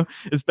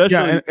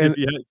 especially if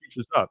he keeps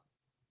this up.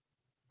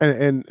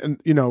 And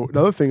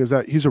another thing is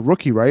that he's a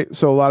rookie, right?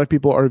 So a lot of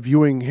people are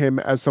viewing him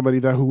as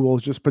somebody who will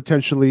just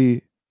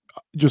potentially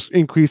just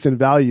increase in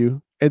value,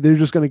 and they're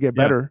just going to get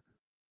better.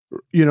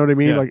 You know what I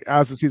mean? Like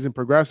as the season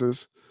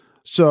progresses.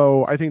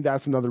 So I think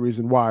that's another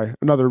reason why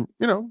another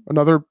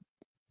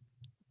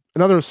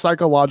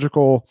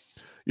psychological,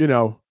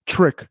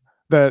 trick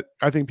that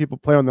I think people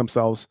play on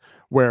themselves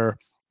where,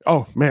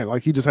 oh man,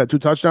 like he just had 2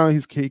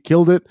 touchdowns. He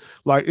killed it.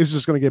 Like it's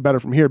just going to get better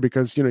from here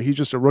because, he's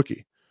just a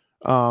rookie.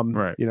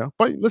 Right.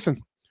 But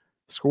listen,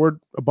 scored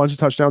a bunch of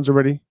touchdowns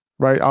already.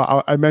 Right.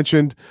 I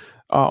mentioned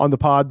on the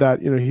pod that,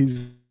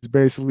 he's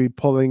basically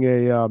pulling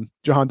a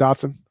Jahan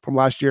Dotson from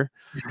last year.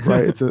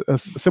 Right. It's a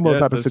similar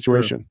type of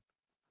situation. True.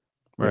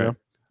 Right.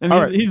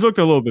 And he's looked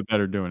a little bit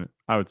better doing it,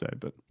 I would say.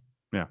 But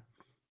yeah.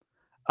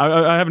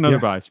 I have another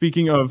buy.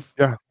 Speaking of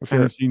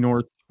NFC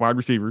North wide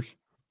receivers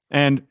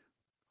and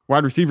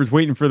wide receivers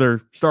waiting for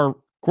their star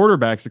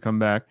quarterbacks to come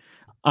back,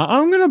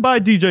 I'm going to buy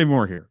DJ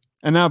Moore here.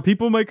 And now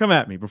people might come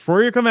at me.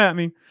 Before you come at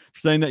me for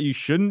saying that you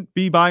shouldn't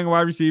be buying a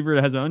wide receiver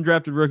that has an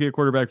undrafted rookie at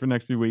quarterback for the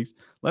next few weeks,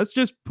 let's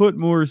just put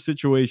Moore's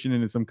situation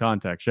into some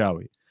context, shall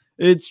we?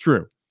 It's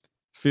true.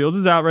 Fields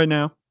is out right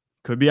now.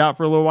 Could be out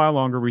for a little while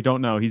longer. We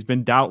don't know. He's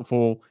been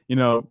doubtful,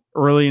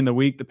 early in the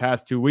week, the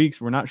past 2 weeks.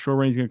 We're not sure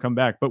when he's going to come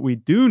back, but we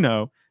do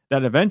know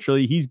that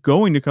eventually he's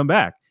going to come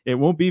back. It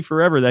won't be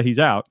forever that he's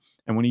out.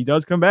 And when he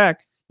does come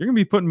back, you're going to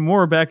be putting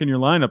Moore back in your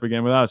lineup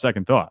again without a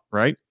second thought,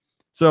 right?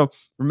 So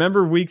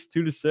remember weeks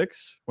 2 to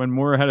 6 when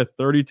Moore had a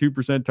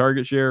 32%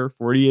 target share,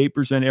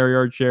 48% air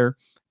yard share,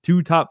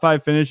 2 top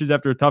 5 finishes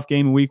after a tough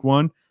game in week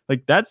 1.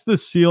 Like that's the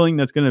ceiling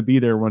that's going to be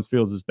there once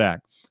Fields is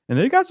back. And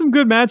they got some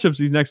good matchups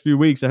these next few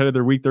weeks ahead of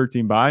their week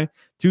 13 bye.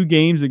 2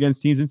 games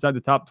against teams inside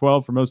the top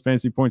 12 for most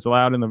fantasy points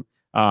allowed in the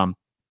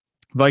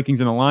Vikings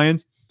and the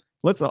Lions.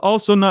 Let's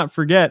also not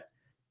forget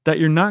that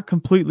you're not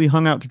completely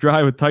hung out to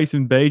dry with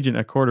Tyson Bagent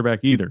at quarterback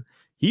either.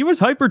 He was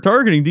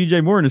hyper-targeting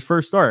DJ Moore in his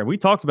first start. We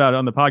talked about it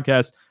on the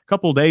podcast a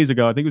couple of days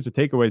ago. I think it was a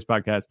Takeaways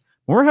podcast.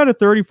 Moore had a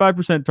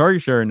 35%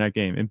 target share in that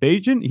game. And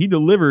Bagent, he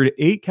delivered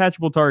 8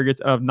 catchable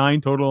targets out of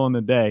 9 total on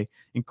the day,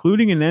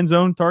 including an end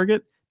zone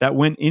target that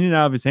went in and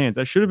out of his hands.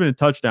 That should have been a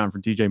touchdown for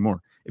DJ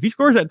Moore. If he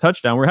scores that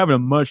touchdown, we're having a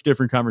much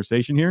different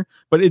conversation here,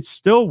 but it's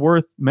still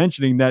worth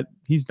mentioning that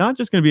he's not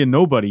just going to be a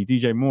nobody,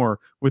 DJ Moore,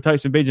 with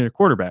Tyson Bagent at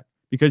quarterback,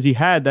 because he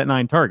had those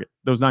 9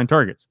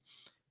 targets.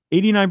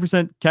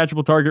 89%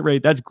 catchable target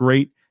rate. That's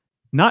great.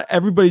 Not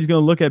everybody's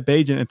going to look at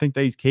Bagent and think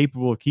that he's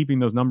capable of keeping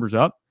those numbers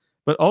up,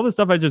 but all the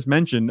stuff I just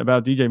mentioned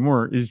about DJ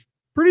Moore is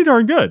pretty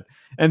darn good,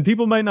 and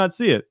people might not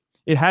see it.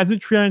 It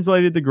hasn't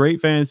translated the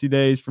great fantasy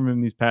days from him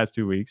these past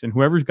 2 weeks, and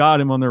whoever's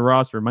got him on their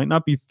roster might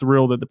not be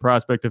thrilled at the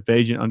prospect of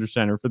Bagent under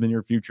center for the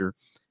near future.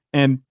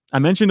 And I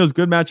mentioned those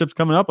good matchups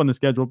coming up on the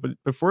schedule, but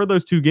before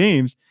those 2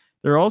 games,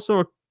 there are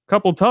also a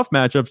couple tough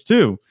matchups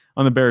too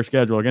on the Bears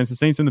schedule against the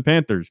Saints and the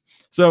Panthers.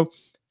 So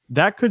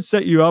that could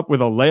set you up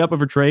with a layup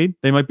of a trade.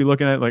 They might be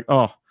looking at it like,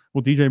 oh,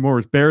 well, DJ Moore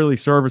was barely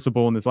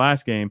serviceable in this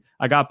last game.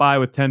 I got by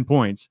with 10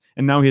 points,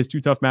 and now he has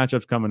 2 tough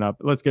matchups coming up.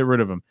 Let's get rid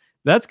of him.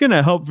 That's going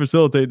to help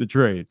facilitate the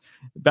trade.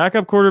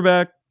 Backup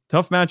quarterback,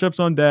 tough matchups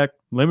on deck,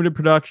 limited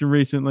production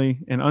recently,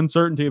 and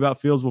uncertainty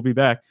about Fields will be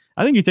back.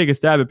 I think you take a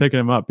stab at picking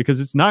him up because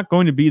it's not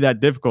going to be that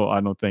difficult,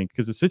 I don't think,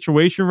 because the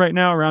situation right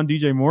now around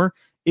DJ Moore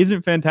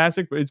isn't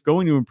fantastic, but it's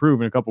going to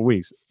improve in a couple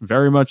weeks.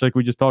 Very much like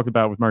we just talked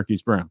about with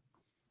Marquise Brown.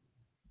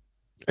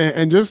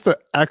 And just to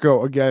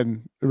echo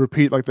again,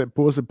 repeat like the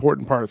most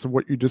important parts of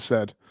what you just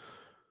said.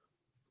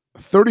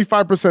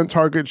 35%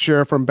 target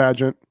share from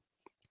Bagent,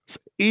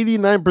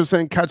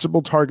 89%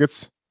 catchable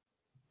targets,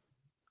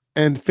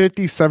 and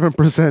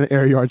 57%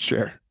 air yard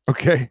share.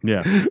 Okay.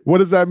 Yeah. What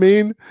does that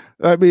mean?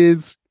 That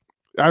means,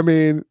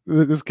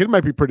 this kid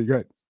might be pretty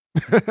good.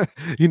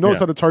 He knows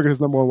how to target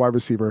his number one wide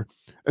receiver.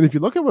 And if you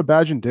look at what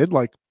Bagent did,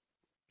 like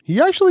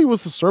he actually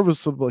was he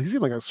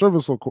seemed like a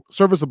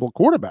serviceable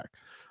quarterback.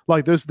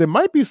 Like there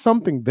might be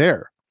something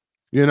there,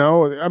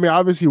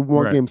 obviously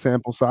one game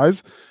sample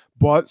size,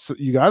 but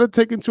you got to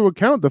take into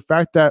account the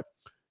fact that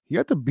he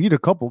had to beat a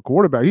couple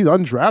quarterbacks. He's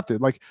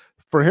undrafted. Like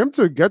for him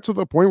to get to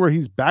the point where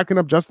he's backing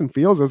up Justin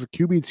Fields as a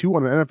QB2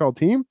 on an NFL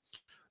team,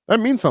 that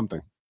means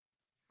something.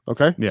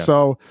 Okay. Yeah.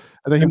 So,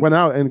 and then he went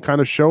out and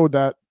kind of showed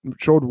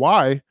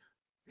why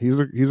he's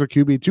a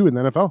QB2 in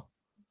the NFL.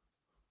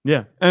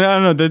 Yeah. And I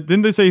don't know,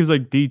 didn't they say he was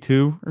like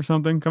D2 or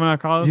something coming out of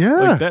college?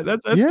 Yeah. Like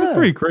that's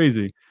pretty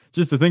crazy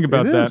just to think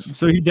about that.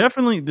 So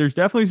there's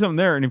definitely something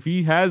there. And if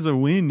he has a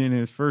win in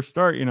his first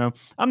start,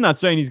 I'm not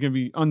saying he's going to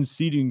be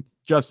unseating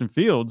Justin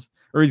Fields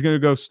or he's going to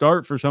go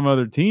start for some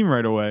other team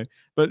right away,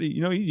 but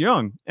he's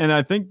young. And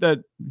I think that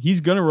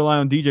he's going to rely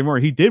on DJ Moore.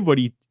 He did what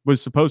he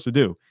was supposed to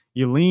do.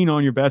 You lean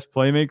on your best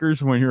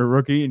playmakers when you're a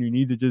rookie and you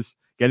need to just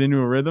get into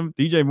a rhythm.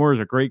 DJ Moore is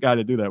a great guy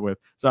to do that with.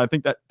 So I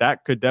think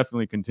that could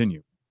definitely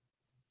continue.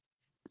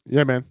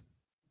 Yeah, man.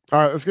 All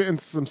right, let's get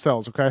into some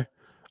sells, okay?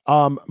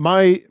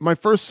 My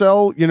first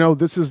sell,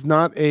 this is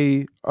not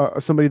a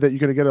somebody that you're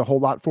going to get a whole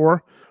lot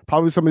for.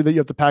 Probably somebody that you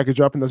have to package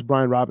up, and that's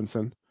Brian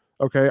Robinson.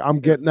 Okay, I'm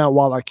getting out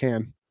while I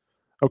can.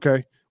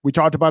 Okay, we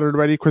talked about it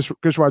already.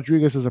 Chris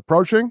Rodriguez is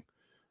approaching.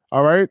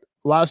 All right,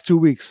 last 2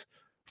 weeks,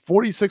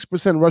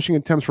 46% rushing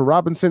attempts for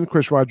Robinson.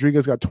 Chris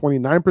Rodriguez got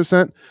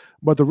 29%.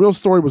 But the real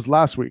story was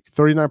last week,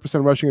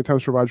 39% rushing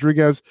attempts for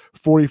Rodriguez,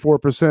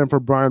 44% for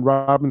Brian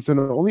Robinson.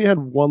 Only had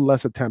one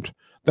less attempt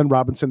than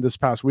Robinson this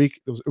past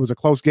week. It was a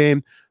close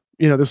game.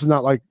 This was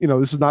not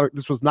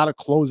a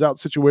closeout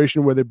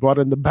situation where they brought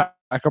in the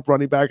backup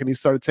running back and he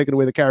started taking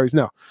away the carries.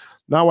 No,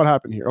 not what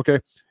happened here. Okay.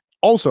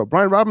 Also,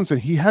 Brian Robinson,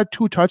 he had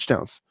 2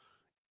 touchdowns,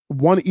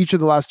 one each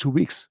of the last 2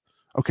 weeks.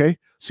 Okay.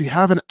 So you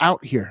have an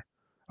out here.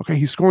 Okay.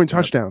 He's scoring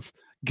touchdowns.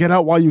 Get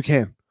out while you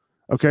can.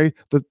 Okay.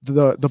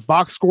 The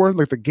box score,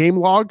 like the game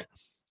log,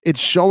 it's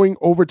showing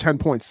over 10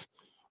 points.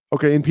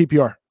 Okay. In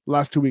PPR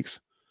last 2 weeks.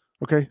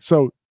 Okay.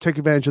 So take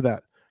advantage of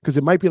that because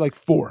it might be like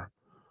 4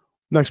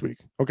 next week.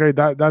 Okay.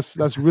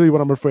 That's really what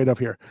I'm afraid of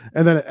here.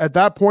 And then at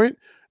that point,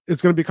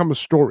 it's going to become a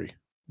story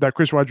that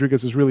Chris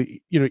Rodriguez is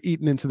really,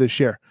 eating into this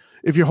share.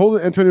 If you're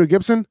holding Antonio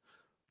Gibson,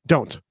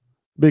 don't.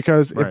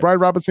 Because if Brian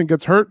Robinson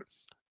gets hurt,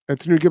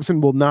 Antonio Gibson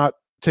will not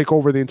take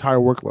over the entire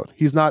workload.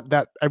 He's not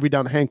that every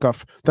down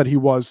handcuff that he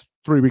was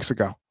 3 weeks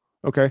ago.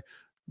 Okay.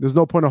 There's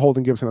no point of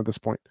holding Gibson at this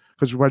point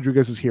because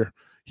Rodriguez is here.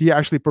 He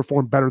actually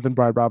performed better than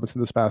Brian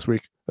Robinson this past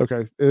week.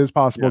 Okay. It is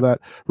possible that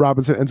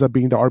Robinson ends up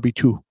being the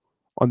RB2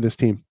 on this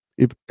team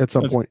at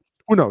some point.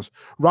 Who knows?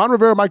 Ron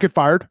Rivera might get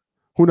fired.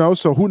 Who knows?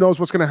 So who knows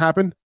what's going to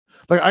happen?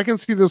 Like I can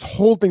see this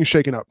whole thing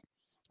shaking up,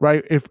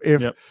 right? If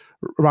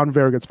Ron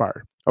Rivera gets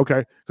fired.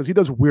 Okay. Because he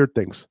does weird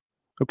things.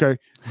 Okay.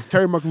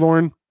 Terry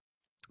McLaurin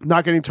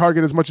not getting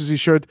targeted as much as he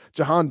should.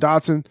 Jahan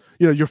Dotson,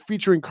 you're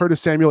featuring Curtis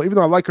Samuel, even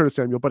though I like Curtis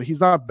Samuel, but he's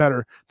not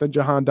better than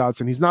Jahan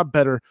Dotson. He's not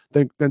better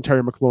than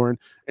Terry McLaurin.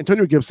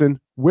 Antonio Gibson,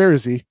 where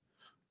is he?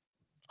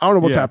 I don't know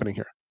what's happening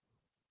here.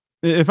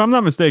 If I'm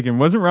not mistaken,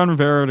 wasn't Ron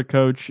Rivera the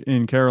coach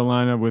in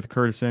Carolina with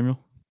Curtis Samuel?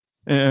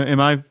 Am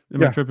I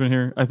tripping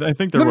here? I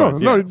think there was.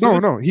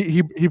 No.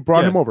 He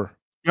brought him over.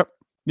 Yep.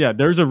 Yeah,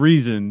 there's a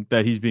reason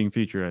that he's being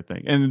featured, I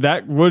think. And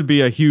that would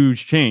be a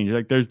huge change.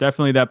 Like, there's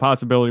definitely that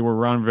possibility where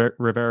Ron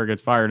Rivera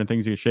gets fired and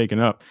things get shaken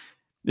up.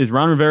 Is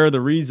Ron Rivera the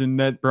reason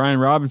that Brian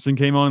Robinson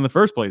came on in the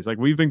first place? Like,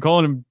 we've been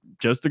calling him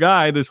just a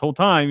guy this whole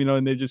time,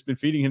 and they've just been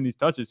feeding him these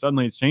touches.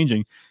 Suddenly it's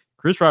changing.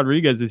 Chris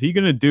Rodriguez, is he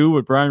going to do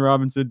what Brian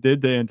Robinson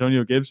did to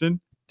Antonio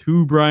Gibson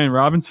to Brian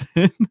Robinson?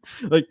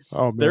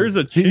 There's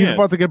a chance. He's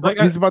about to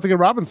get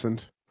Robinson.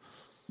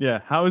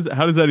 Yeah. How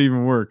does that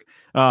even work?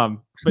 But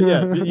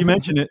yeah, you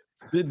mentioned it.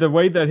 The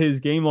way that his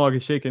game log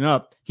is shaken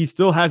up, he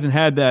still hasn't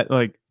had that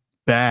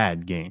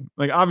bad game.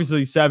 Like,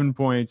 obviously 7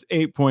 points,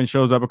 8 points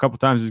shows up a couple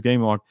times in his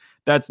game log.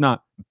 That's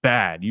not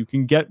bad. You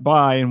can get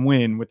by and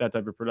win with that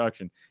type of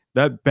production.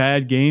 That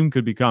bad game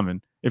could be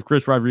coming if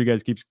Chris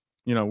Rodriguez keeps,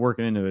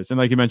 working into this. And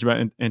like you mentioned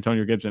about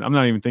Antonio Gibson, I'm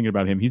not even thinking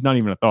about him. He's not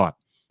even a thought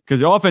because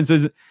the offense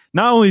is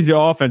not only is the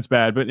offense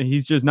bad, but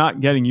he's just not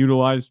getting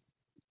utilized.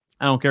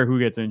 I don't care who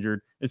gets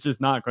injured. It's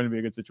just not going to be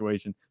a good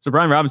situation. So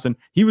Brian Robinson,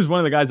 he was one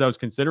of the guys I was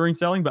considering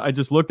selling, but I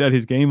just looked at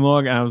his game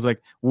log and I was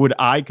like, would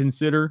I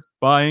consider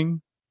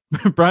buying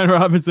Brian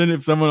Robinson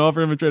if someone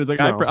offered him a trade? It's like,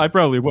 no. I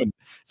probably wouldn't.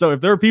 So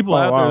if there are people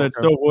out there that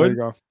still would,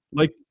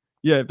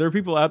 if there are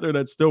people out there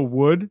that still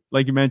would,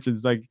 like you mentioned,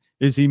 it's like,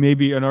 is he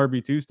maybe an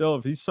RB2 still?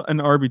 If he's an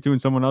RB2 in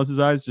someone else's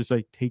eyes, just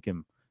take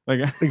him. Like,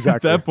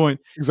 exactly. At that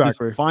point,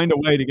 just find a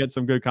way to get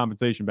some good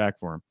compensation back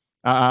for him.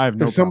 I have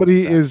no. If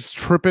somebody is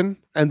tripping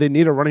and they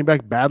need a running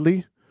back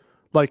badly,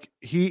 like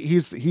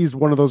he's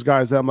one of those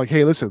guys that I'm like,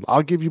 hey, listen,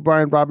 I'll give you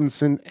Brian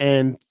Robinson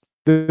and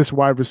this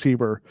wide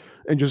receiver,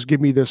 and just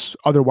give me this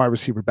other wide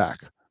receiver back.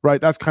 Right?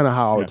 That's kind of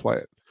how I would play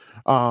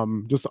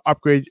it. Just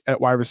upgrade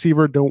at wide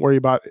receiver. Don't worry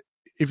about it.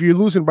 If you're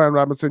losing Brian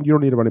Robinson, you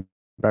don't need a running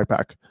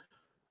back.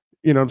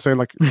 You know what I'm saying?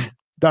 Like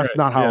that's right,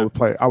 not how I would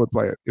play it. I would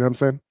play it. You know what I'm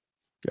saying?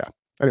 Yeah.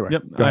 Anyway.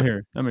 Yep, I hear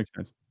it. That makes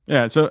sense.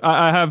 Yeah, so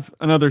I have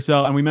another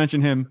sell, and we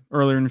mentioned him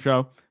earlier in the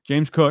show,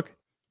 James Cook.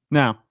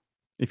 Now,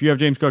 if you have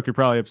James Cook, you're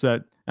probably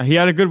upset. He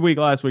had a good week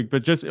last week,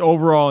 but just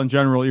overall in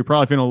general, you're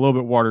probably feeling a little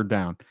bit watered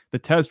down. The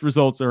test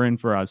results are in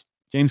for us.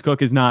 James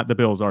Cook is not the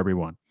Bills'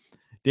 RB1.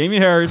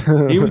 Damien Harris,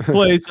 he was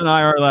placed in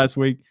IR last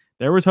week.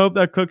 There was hope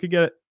that Cook could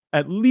get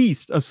at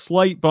least a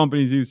slight bump in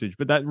his usage,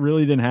 but that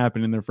really didn't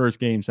happen in their first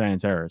game,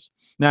 sans Harris.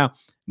 Now,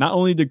 not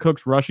only did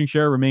Cook's rushing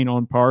share remain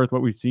on par with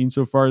what we've seen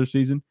so far this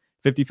season,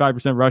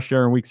 55% rush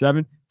share in week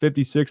 7,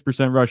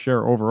 56% rush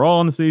share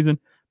overall in the season,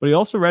 but he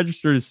also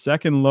registered his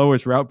second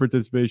lowest route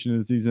participation in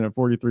the season at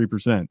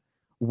 43%.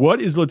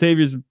 What is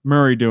Latavius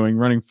Murray doing,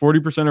 running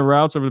 40% of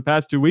routes over the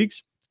past 2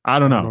 weeks? I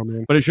don't know,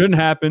 but it shouldn't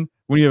happen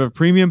when you have a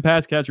premium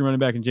pass catcher running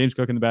back and James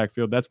Cook in the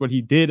backfield. That's what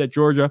he did at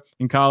Georgia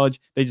in college.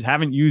 They just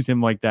haven't used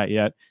him like that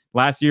yet.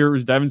 Last year it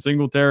was Devin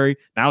Singletary.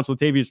 Now it's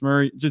Latavius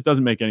Murray. It just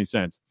doesn't make any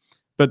sense.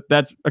 But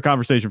that's a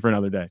conversation for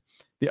another day.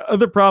 The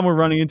other problem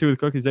we're running into with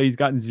Cook is that he's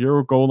gotten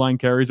 0 goal line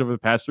carries over the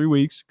past 3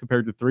 weeks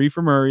compared to 3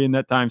 for Murray in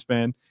that time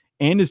span.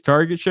 And his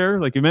target share,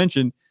 like you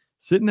mentioned,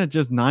 sitting at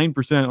just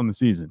 9% on the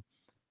season.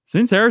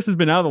 Since Harris has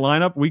been out of the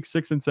lineup week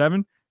 6 and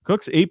 7,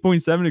 Cook's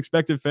 8.7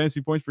 expected fantasy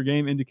points per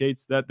game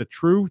indicates that the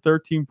true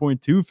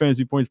 13.2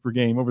 fantasy points per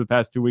game over the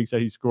past 2 weeks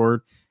that he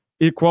scored,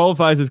 it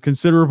qualifies as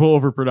considerable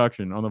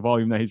overproduction on the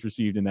volume that he's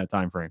received in that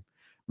time frame.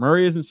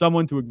 Murray isn't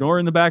someone to ignore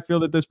in the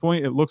backfield at this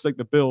point. It looks like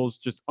the Bills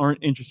just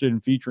aren't interested in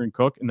featuring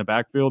Cook in the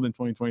backfield in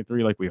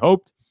 2023 like we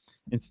hoped.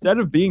 Instead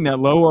of being that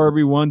low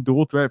RB1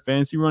 dual threat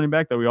fantasy running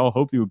back that we all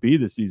hoped he would be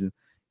this season,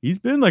 he's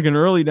been like an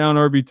early down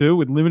RB2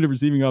 with limited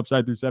receiving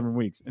upside through 7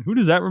 weeks. And who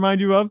does that remind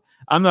you of?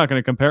 I'm not going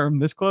to compare him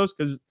this close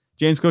because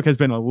James Cook has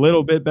been a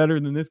little bit better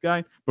than this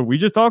guy, but we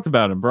just talked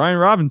about him, Brian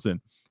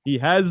Robinson. He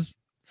has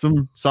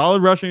some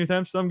solid rushing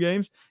attempts some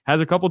games,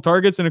 has a couple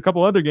targets in a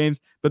couple other games,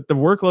 but the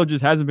workload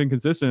just hasn't been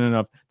consistent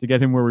enough to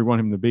get him where we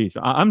want him to be.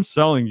 So I'm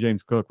selling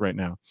James Cook right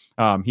now.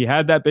 He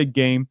had that big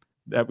game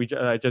that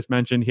I just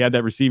mentioned. He had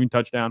that receiving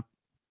touchdown.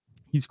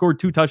 He scored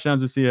 2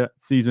 touchdowns this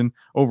season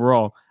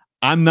overall.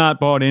 I'm not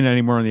bought in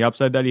anymore on the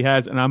upside that he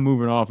has, and I'm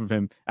moving off of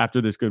him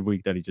after this good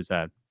week that he just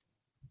had.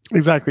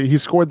 Exactly. He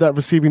scored that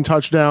receiving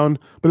touchdown,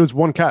 but it was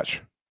 1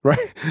 catch,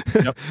 right?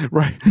 Yep.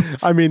 Right.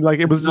 I mean, like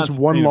it was just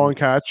one long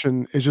catch,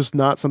 and it's just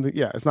not something,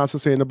 it's not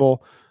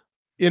sustainable.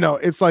 You know,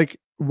 it's like,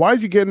 why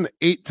is he getting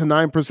 8 to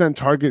 9%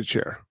 target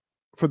share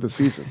for the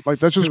season? Like,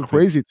 that's just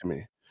crazy to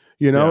me.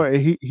 You know,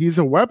 he's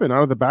a weapon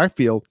out of the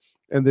backfield,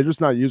 and they're just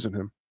not using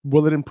him.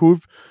 Will it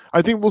improve?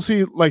 I think we'll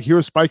see like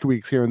hero spike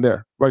weeks here and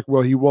there, like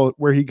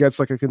where he gets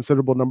like a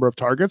considerable number of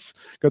targets,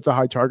 gets a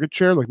high target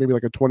share, like maybe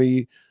like a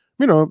 20,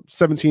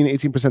 17,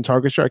 18%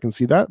 target share. I can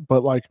see that.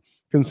 But like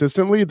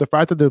consistently, the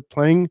fact that they're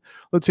playing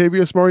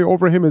Latavius Murray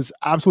over him is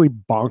absolutely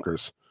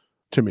bonkers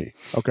to me.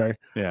 Okay.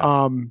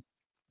 Yeah.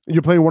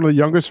 You're playing one of the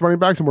youngest running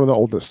backs and one of the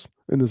oldest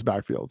in this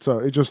backfield.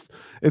 So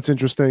it's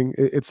interesting.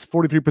 It's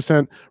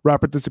 43%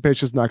 route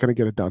participation is not going to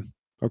get it done.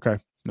 Okay.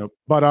 Nope.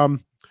 But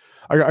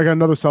I got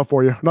another sell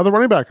for you. Another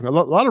running back. A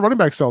lot of running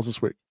back sells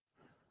this week.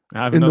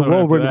 In the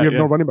world where we have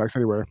no running backs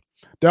anywhere.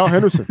 Darrell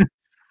Henderson.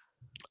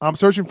 I'm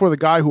searching for the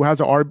guy who has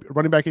a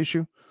running back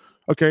issue.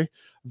 Okay.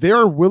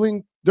 They're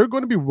going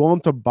to be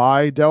willing to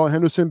buy Darrell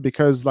Henderson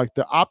because like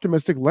the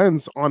optimistic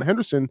lens on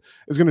Henderson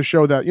is going to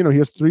show that, he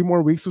has 3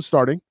 more weeks of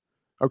starting.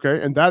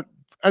 Okay. And that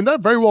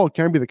very well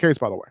can be the case,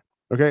 by the way.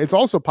 Okay. It's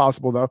also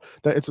possible though,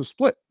 that it's a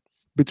split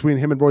between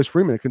him and Royce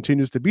Freeman. It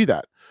continues to be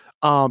that.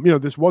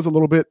 This was a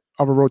little bit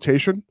of a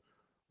rotation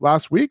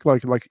last week,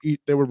 like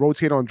they would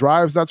rotate on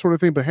drives, that sort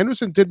of thing. But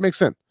Henderson did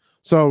mix in,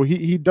 so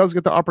he does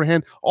get the upper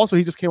hand. Also,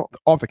 he just came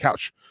off the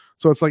couch,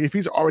 so it's like if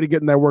he's already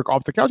getting that work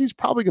off the couch, he's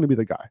probably going to be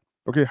the guy.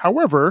 Okay.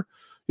 However,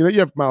 you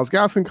have Myles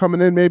Gaskin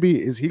coming in.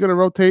 Maybe is he going to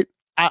rotate?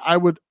 I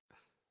would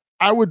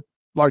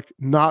like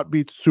not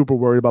be super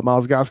worried about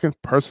Myles Gaskin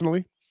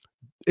personally.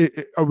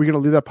 Are we going to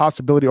leave that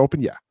possibility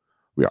open? Yeah,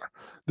 we are.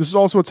 This is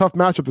also a tough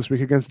matchup this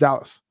week against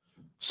Dallas.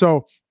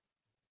 So,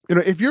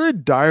 if you're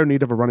in dire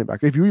need of a running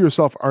back, if you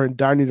yourself are in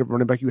dire need of a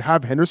running back, you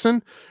have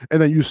Henderson, and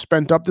then you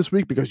spent up this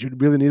week because you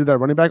really needed that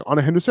running back on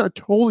a Henderson, I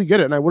totally get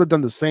it, and I would have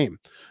done the same,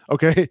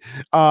 okay?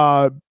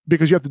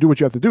 Because you have to do what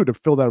you have to do to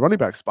fill that running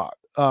back spot.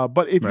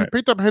 But if you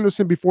picked up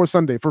Henderson before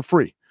Sunday for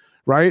free,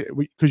 right,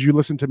 because you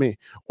listened to me,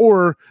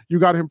 or you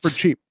got him for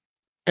cheap,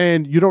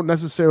 and you don't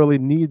necessarily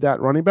need that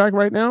running back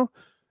right now,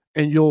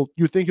 and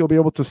you think you'll be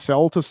able to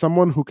sell to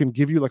someone who can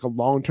give you like a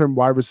long-term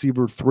wide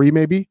receiver 3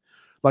 maybe,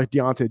 like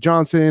Deontay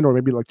Johnson, or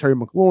maybe like Terry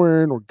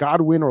McLaurin, or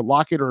Godwin, or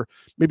Lockett, or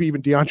maybe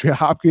even DeAndre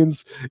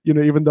Hopkins,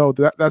 even though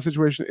that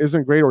situation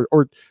isn't great,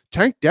 or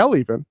Tank Dell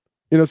even,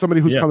 somebody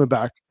who's coming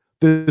back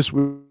this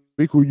week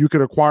week, who you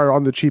could acquire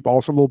on the cheap,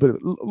 also a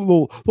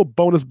little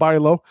bonus buy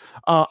low.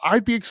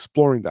 I'd be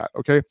exploring that.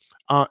 Okay.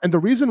 And the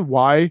reason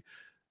why,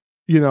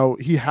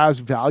 he has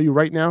value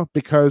right now,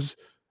 because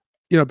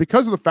of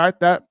the fact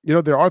that,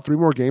 there are 3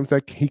 more games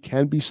that he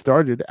can be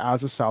started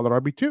as a solid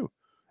RB2.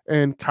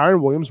 And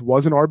Kyren Williams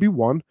was an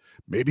RB1.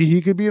 Maybe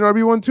he could be an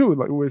RB1 too,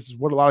 like, which is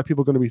what a lot of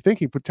people are going to be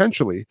thinking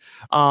potentially.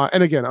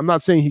 And again, I'm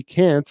not saying he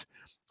can't,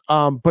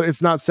 but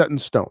it's not set in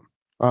stone.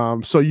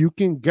 So you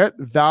can get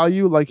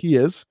value like he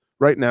is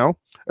right now,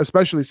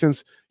 especially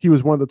since he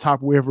was one of the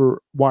top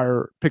waiver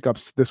wire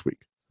pickups this week.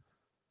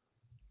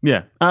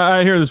 Yeah,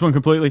 I hear this one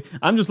completely.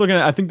 I'm just looking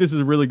at, I think this is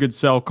a really good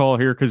sell call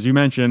here, because you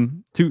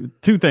mentioned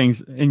two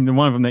things, and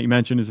one of them that you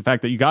mentioned is the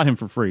fact that you got him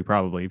for free,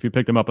 probably, if you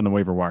picked him up on the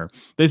waiver wire.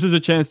 This is a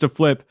chance to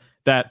flip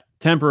that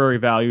temporary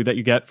value that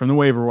you get from the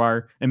waiver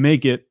wire and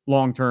make it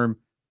long-term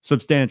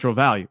substantial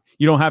value.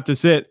 You don't have to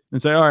sit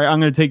and say, all right, I'm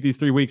going to take these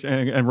 3 weeks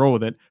and roll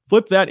with it.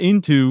 Flip that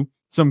into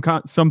some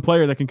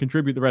player that can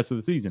contribute the rest of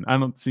the season. I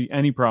don't see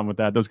any problem with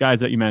that. Those guys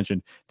that you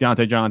mentioned,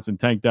 Deontay Johnson,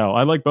 Tank Dell,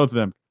 I like both of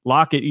them.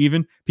 Lockett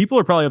even. People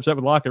are probably upset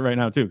with Lockett right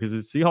now too, because the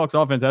Seahawks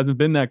offense hasn't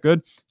been that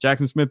good.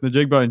 Jackson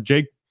Smith-Njigba and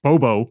Jake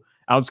Bobo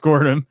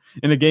outscored him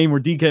in a game where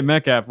DK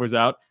Metcalf was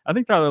out. I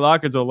think Tyler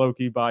Lockett's a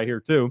low-key buy here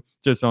too,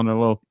 just on the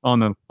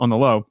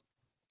low.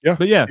 Yeah.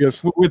 But yeah,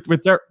 yes.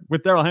 with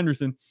Darrell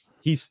Henderson,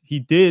 he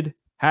did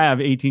have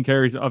 18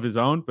 carries of his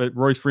own, but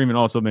Royce Freeman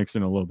also mixed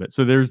in a little bit.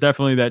 So there's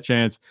definitely that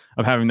chance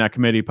of having that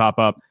committee pop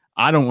up.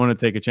 I don't want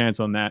to take a chance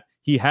on that.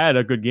 He had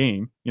a good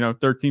game,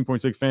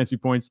 13.6 fantasy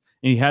points,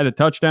 and he had a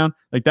touchdown.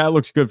 Like, that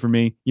looks good for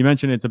me. You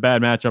mentioned it's a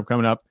bad matchup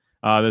coming up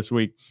this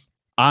week.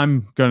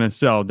 I'm going to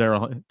sell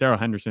Darrell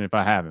Henderson if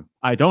I have him.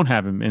 I don't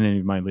have him in any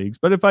of my leagues,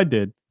 but if I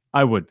did,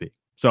 I would be.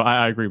 So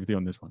I agree with you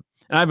on this one.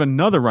 And I have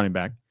another running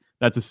back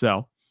that's a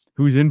sell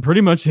who's in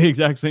pretty much the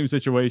exact same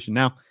situation.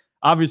 Now,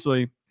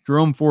 obviously,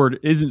 Jerome Ford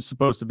isn't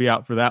supposed to be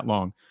out for that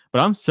long, but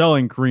I'm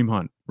selling Kareem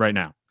Hunt right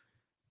now.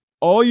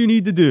 All you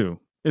need to do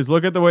is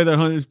look at the way that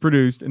Hunt is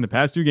produced in the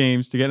past 2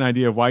 games to get an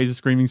idea of why he's a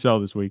screaming sell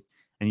this week,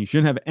 and you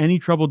shouldn't have any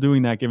trouble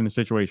doing that given the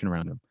situation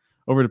around him.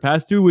 Over the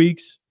past 2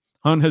 weeks,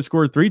 Hunt has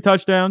scored 3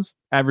 touchdowns,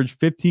 averaged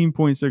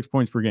 15.6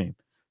 points per game.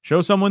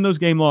 Show someone those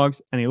game logs,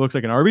 and he looks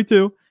like an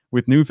RB2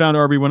 with newfound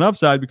RB1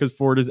 upside because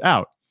Ford is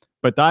out.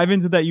 But dive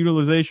into that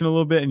utilization a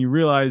little bit, and you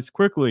realize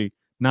quickly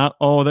not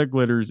all that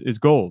glitters is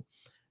gold.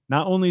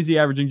 Not only is he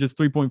averaging just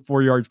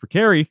 3.4 yards per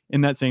carry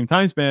in that same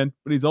time span,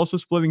 but he's also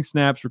splitting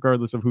snaps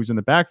regardless of who's in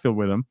the backfield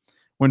with him.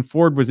 When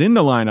Ford was in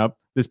the lineup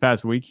this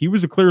past week, he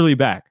was clearly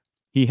back.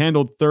 He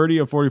handled 30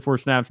 of 44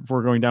 snaps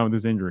before going down with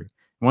his injury.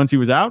 Once he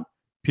was out,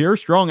 Pierre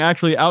Strong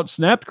actually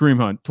outsnapped Kareem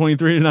Hunt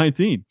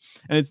 23-19.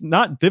 And it's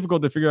not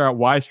difficult to figure out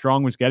why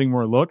Strong was getting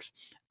more looks.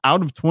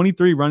 Out of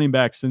 23 running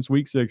backs since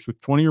week 6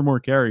 with 20 or more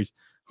carries,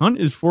 Hunt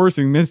is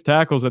forcing missed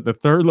tackles at the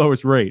 3rd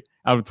lowest rate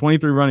out of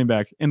 23 running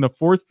backs and the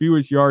 4th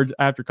fewest yards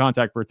after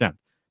contact per attempt.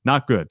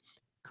 Not good.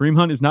 Kareem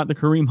Hunt is not the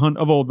Kareem Hunt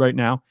of old right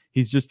now.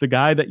 He's just the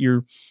guy that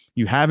you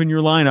have in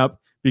your lineup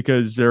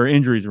because there are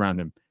injuries around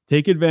him.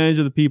 Take advantage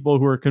of the people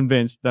who are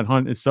convinced that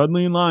Hunt is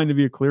suddenly in line to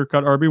be a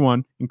clear-cut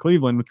RB1 in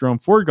Cleveland with Jerome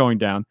Ford going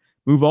down.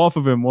 Move off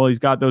of him while he's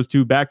got those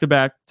 2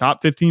 back-to-back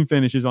top 15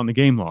 finishes on the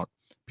game log.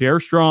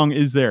 Pierre Strong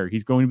is there.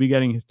 He's going to be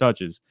getting his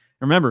touches.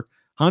 Remember,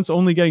 Hunt's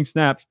only getting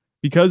snaps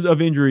because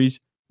of injuries,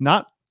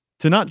 not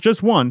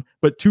just one,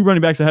 but 2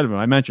 running backs ahead of him.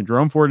 I mentioned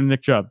Jerome Ford and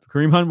Nick Chubb.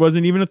 Kareem Hunt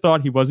wasn't even a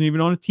thought. He wasn't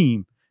even on a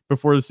team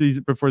before the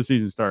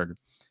season started.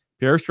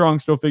 Pierre Strong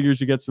still figures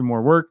to get some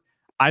more work.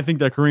 I think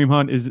that Kareem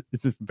Hunt is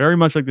very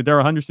much like the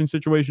Darrell Henderson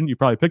situation. You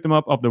probably picked him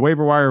up off the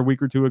waiver wire a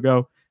week or 2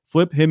 ago.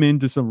 Flip him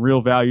into some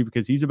real value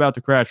because he's about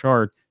to crash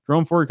hard.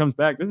 Jerome Ford comes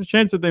back. There's a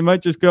chance that they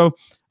might just go,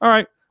 all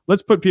right,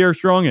 let's put Pierre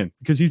Strong in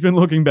because he's been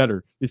looking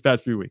better these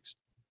past few weeks.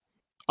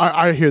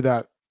 I hear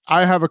that.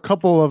 I have a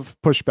couple of things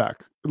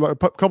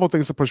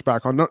to push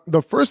back on.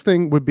 The first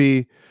thing would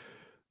be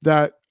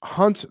that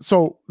Hunt.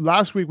 So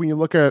last week, when you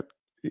look at,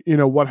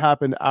 what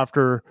happened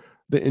after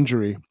the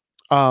injury,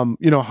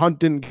 Hunt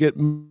didn't get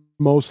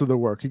most of the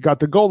work. He got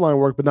the goal line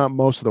work, but not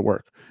most of the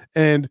work.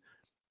 And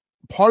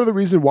part of the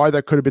reason why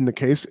that could have been the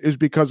case is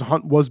because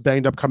Hunt was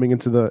banged up coming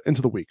into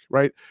the week,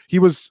 right? He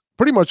was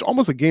pretty much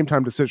almost a game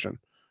time decision,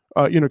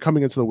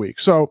 coming into the week.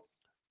 So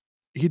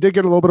he did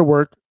get a little bit of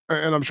work,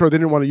 and I'm sure they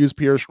didn't want to use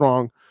Pierre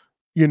Strong,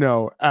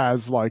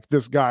 as like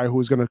this guy who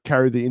is going to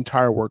carry the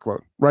entire workload,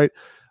 right?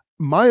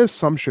 My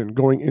assumption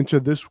going into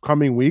this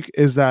coming week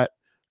is that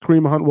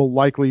Kareem Hunt will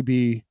likely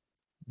be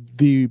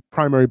the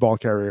primary ball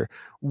carrier.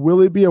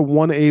 Will it be a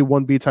 1A,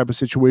 1B type of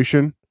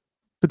situation?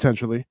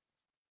 Potentially.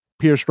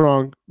 Pierre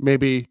Strong,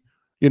 maybe,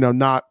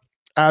 not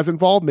as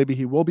involved. Maybe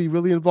he will be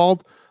really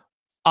involved.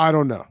 I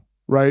don't know,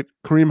 right?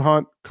 Kareem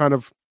Hunt kind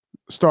of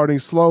starting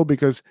slow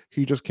because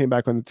he just came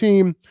back on the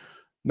team.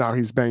 Now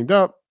he's banged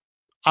up.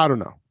 I don't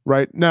know,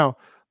 right? Now,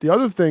 the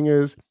other thing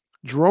is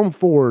Jerome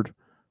Ford,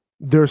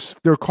 they're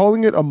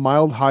calling it a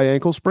mild high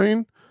ankle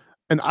sprain,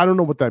 and I don't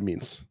know what that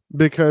means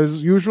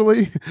because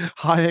usually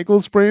high ankle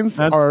sprains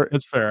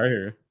that's fair. I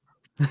hear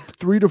you.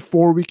 3 to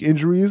 4 week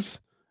injuries,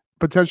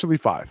 potentially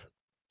 5.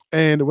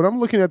 And when I'm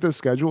looking at this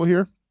schedule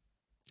here,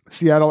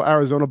 Seattle,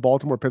 Arizona,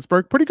 Baltimore,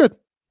 Pittsburgh. Pretty good.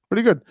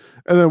 And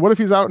then what if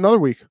he's out another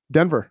week?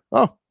 Denver.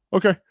 Oh,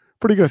 okay.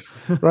 Pretty good.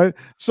 Right.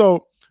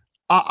 So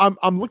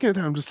I'm looking at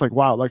that. I'm just like,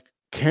 wow, like,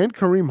 can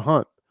Kareem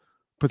Hunt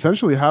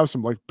potentially have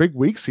some like big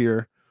weeks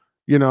here?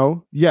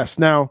 Yes.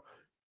 Now,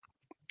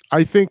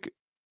 I think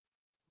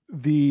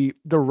the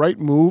right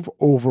move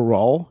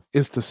overall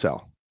is to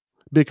sell.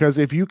 Because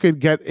if you could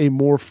get a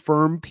more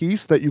firm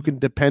piece that you can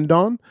depend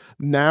on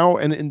now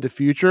and in the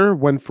future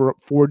when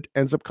Ford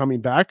ends up coming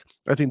back,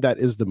 I think that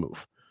is the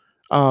move.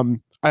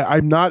 I'm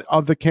not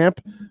of the camp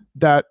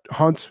that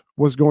Hunt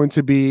was going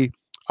to be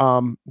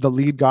the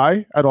lead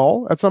guy at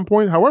all at some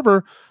point.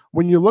 However,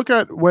 when you look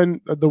at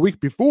when the week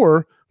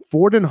before,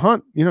 Ford and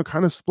Hunt,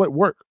 kind of split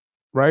work,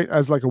 right?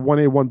 As like a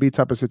 1A, 1B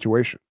type of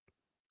situation,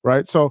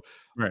 right? So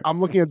I'm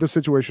looking at this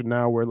situation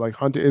now where like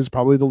Hunt is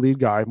probably the lead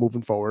guy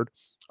moving forward.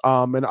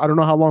 And I don't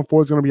know how long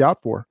Ford's going to be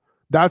out for.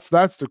 That's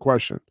the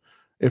question.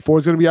 If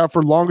Ford's going to be out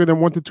for longer than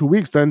 1 to 2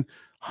 weeks, then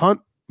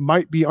Hunt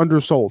might be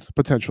undersold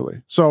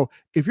potentially. So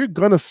if you're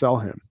going to sell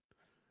him,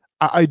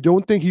 I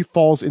don't think he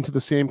falls into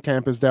the same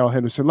camp as Darrell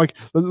Henderson. Like,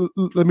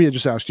 let me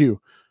just ask you,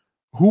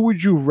 who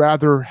would you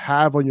rather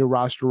have on your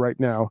roster right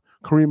now,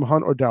 Kareem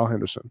Hunt or Darrell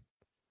Henderson?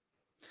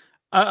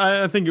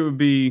 I think it would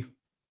be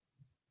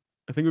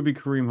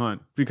Kareem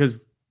Hunt, because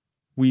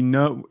we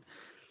know.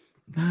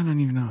 I don't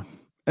even know.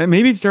 And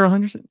maybe it's Darrell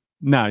Henderson.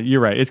 No, you're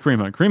right. It's Kareem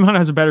Hunt. Kareem Hunt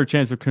has a better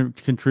chance of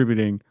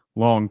contributing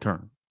long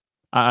term.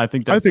 I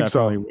think that's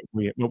definitely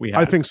what we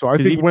have. I think so. I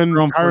think when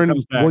Kyren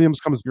Williams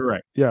comes, you're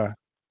right. Yeah,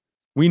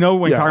 we know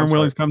when Kyren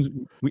Williams comes.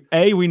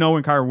 We know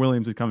when Kyren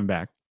Williams is coming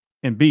back,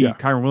 and B,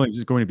 Kyren Williams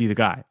is going to be the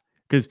guy.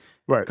 Because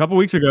a couple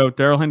weeks ago,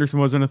 Darrell Henderson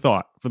wasn't a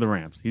thought for the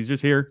Rams. He's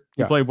just here.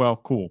 He played well.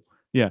 Cool.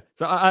 Yeah.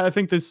 So I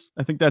think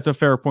that's a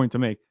fair point to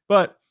make.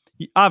 But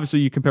obviously,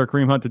 you compare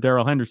Kareem Hunt to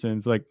Darrell Henderson.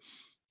 It's like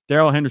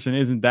Darrell Henderson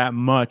isn't that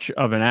much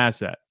of an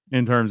asset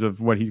in terms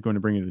of what he's going to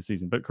bring into the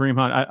season. But Kareem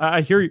Hunt,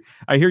 I hear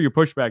your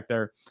pushback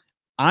there.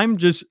 I'm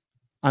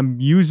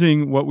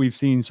using what we've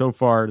seen so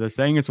far. They're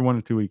saying it's a 1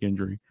 to 2 week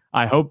injury.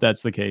 I hope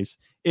that's the case.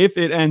 If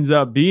it ends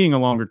up being a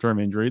longer term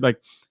injury,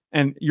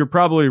 and you're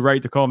probably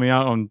right to call me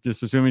out on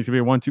just assuming it could be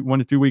a 1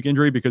 to 2 week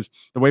injury, because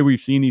the way we've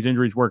seen these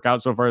injuries work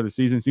out so far this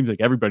season, it seems like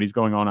everybody's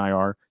going on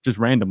IR just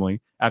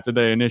randomly after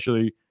they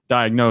initially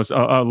diagnose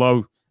a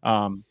low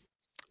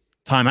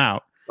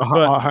timeout.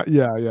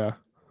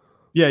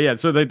 Yeah.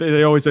 So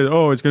they always say,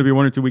 oh, it's going to be a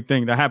 1 or 2 week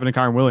thing. That happened to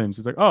Kyren Williams.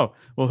 It's like, oh,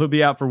 well, he'll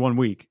be out for 1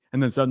 week,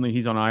 and then suddenly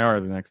he's on IR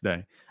the next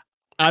day.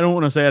 I don't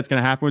want to say that's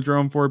going to happen with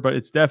Jerome Ford, but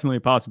it's definitely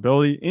a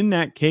possibility. In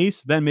that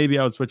case, then maybe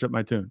I would switch up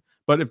my tune.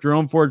 But if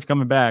Jerome Ford's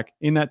coming back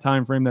in that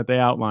time frame that they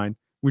outlined,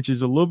 which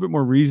is a little bit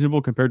more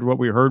reasonable compared to what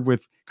we heard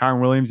with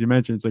Kyren Williams, you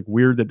mentioned it's like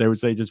weird that they would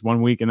say just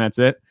 1 week and that's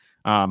it.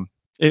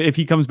 If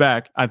he comes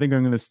back, I think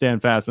I'm going to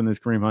stand fast on this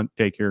Kareem Hunt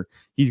take here.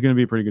 He's going to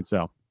be a pretty good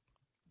sell.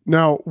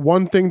 Now,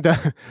 one thing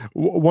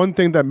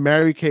that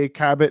Mary Kay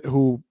Cabot,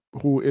 who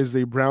is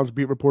the Browns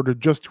beat reporter,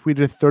 just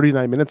tweeted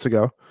 39 minutes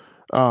ago,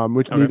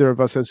 which neither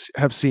of us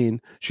have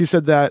seen. She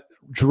said that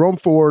Jerome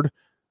Ford,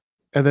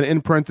 and then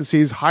in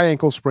parentheses, high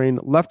ankle sprain,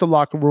 left the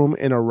locker room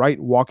in a right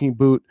walking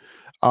boot.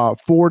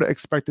 Ford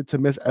expected to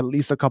miss at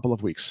least a couple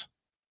of weeks.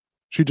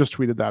 She just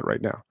tweeted that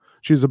right now.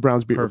 She's a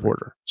Browns beat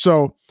reporter.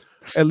 So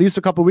at least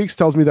a couple of weeks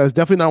tells me that it's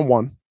definitely not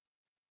one.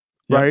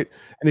 Yep. Right.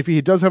 And if he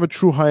does have a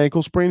true high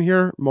ankle sprain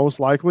here, most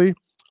likely,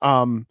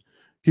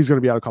 he's going to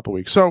be out a couple of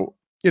weeks. So,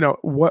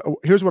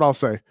 here's what I'll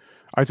say.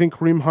 I think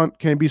Kareem Hunt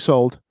can be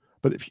sold,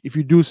 but if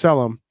you do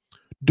sell him,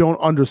 don't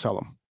undersell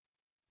him.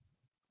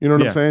 You know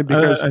what I'm saying?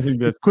 Because I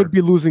think you could be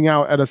losing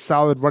out at a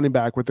solid running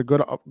back with a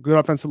good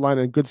offensive line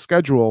and a good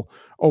schedule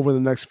over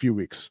the next few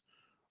weeks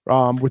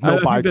with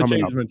no bye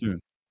coming up.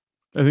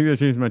 I think that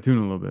changed my tune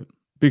a little bit,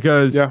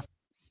 because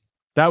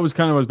that was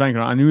kind of what I was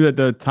banking on. I knew that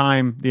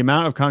the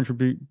amount of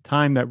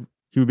time that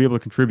he would be able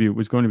to contribute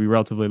was going to be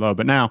relatively low.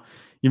 But now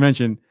you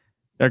mentioned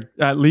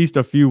at least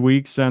a few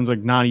weeks sounds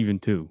like not even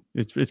 2.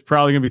 It's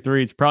probably going to be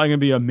 3. It's probably going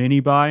to be a mini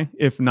bye.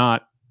 If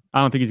not,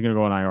 I don't think he's going to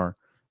go on IR,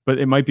 but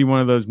it might be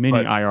one of those mini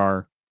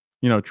IR,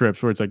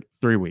 trips where it's like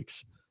 3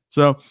 weeks.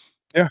 So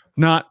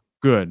not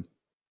good.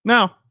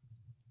 Now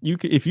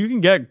if you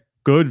can get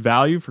good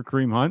value for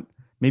Kareem Hunt,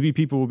 maybe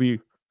people will be,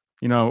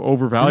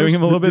 overvaluing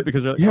him a little bit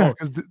because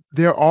because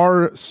there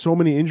are so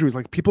many injuries.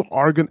 Like people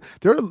are going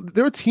there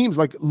are teams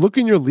like look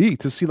in your league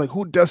to see like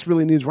who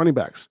desperately needs running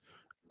backs.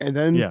 And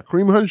then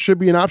Kareem Hunt should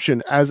be an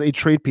option as a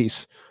trade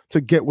piece to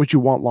get what you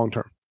want long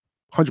term.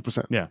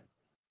 100%. Yeah.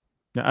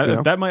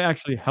 That might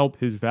actually help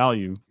his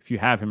value if you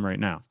have him right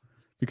now.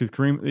 Because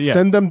Kareem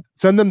send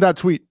them that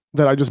tweet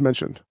that I just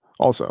mentioned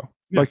also.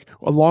 Like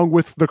along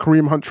with the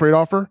Kareem Hunt trade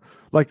offer,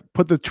 like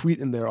put the tweet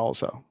in there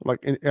also.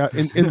 Like in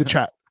the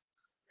chat.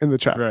 In the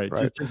chat. Right.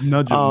 Just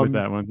nudge him with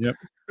that one.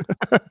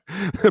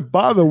 Yep.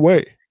 By the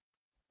way,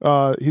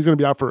 he's going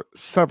to be out for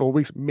several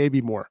weeks,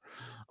 maybe more.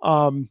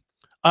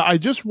 I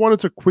just wanted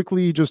to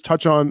quickly just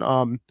touch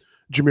on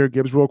Jahmyr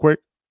Gibbs real quick.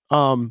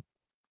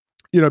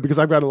 Because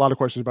I've got a lot of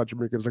questions about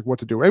Jahmyr Gibbs, like what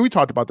to do. And we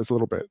talked about this a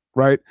little bit,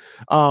 right?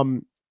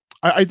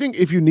 I think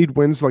if you need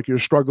wins, like you're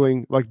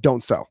struggling, like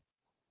don't sell.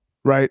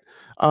 right?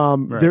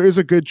 There is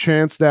a good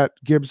chance that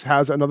Gibbs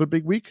has another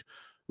big week,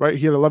 right?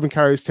 He had 11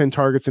 carries, 10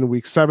 targets in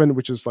week 7,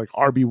 which is like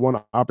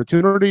RB1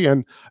 opportunity,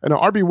 and an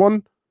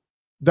RB1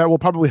 that will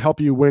probably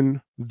help you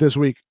win this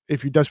week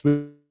if you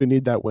desperately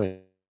need that win,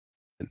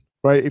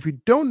 right? If you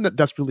don't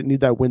desperately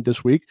need that win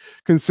this week,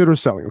 consider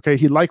selling, okay?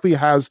 He likely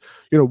has,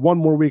 one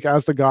more week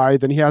as the guy,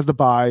 then he has the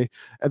bye,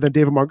 and then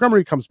David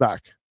Montgomery comes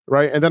back,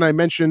 right? And then I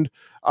mentioned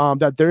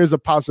that there is a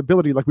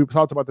possibility, like we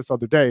talked about this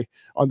other day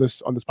on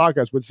this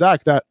podcast with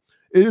Zach, that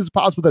it is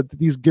possible that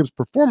these Gibbs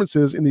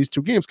performances in these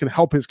 2 games can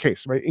help his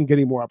case, right, in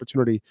getting more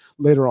opportunity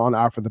later on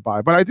after the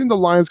bye. But I think the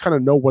Lions kind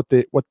of know what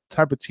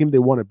type of team they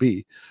want to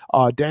be.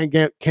 Dan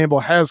Campbell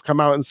has come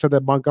out and said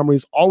that Montgomery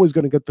is always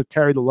going to get to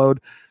carry the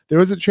load. There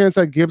is a chance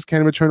that Gibbs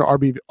can return to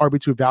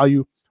RB2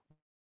 value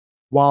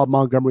while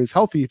Montgomery is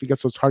healthy if he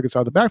gets those targets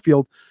out of the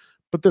backfield.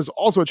 But there's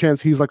also a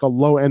chance he's like a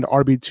low-end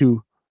RB2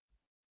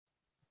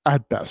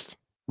 at best,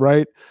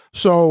 right?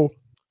 So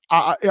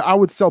I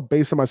would sell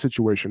based on my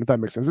situation, if that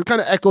makes sense. It kind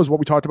of echoes what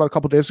we talked about a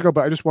couple of days ago,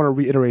 but I just want to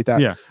reiterate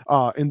that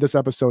in this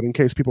episode in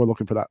case people are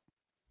looking for that.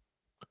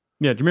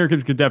 Yeah, Jahmyr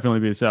Gibbs could definitely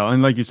be a sell.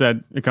 And like you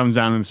said, it comes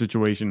down to the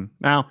situation.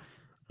 Now,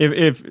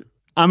 if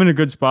I'm in a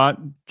good spot,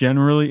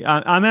 generally,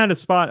 I'm at a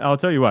spot, I'll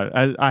tell you what,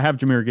 I have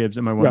Jahmyr Gibbs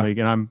in my one league,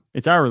 and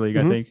it's our league,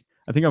 I think.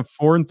 I think I'm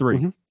 4-3.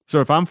 Mm-hmm.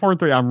 So if I'm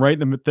 4-3, I'm right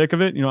in the thick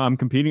of it. I'm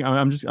competing.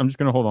 I'm just going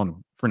to hold on to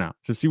him for now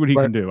to see what he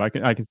can do. I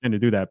can stand to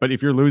do that. But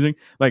if you're losing,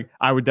 like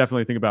I would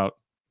definitely think about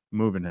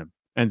moving him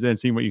and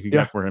seeing what you can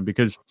get for him,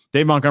 because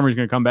Dave Montgomery is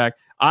going to come back.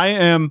 I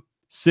am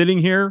sitting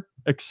here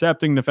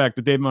accepting the fact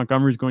that Dave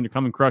Montgomery is going to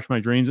come and crush my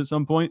dreams at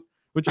some point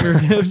with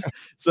Jahmyr Gibbs.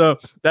 So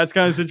that's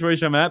kind of the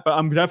situation I'm at, but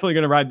I'm definitely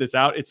going to ride this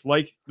out. It's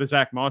like the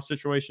Zach Moss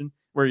situation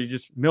where you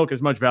just milk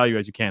as much value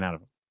as you can out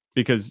of him,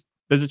 because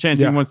there's a chance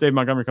even once Dave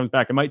Montgomery comes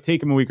back, it might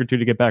take him a week or 2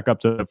 to get back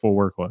up to the full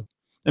workload.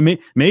 And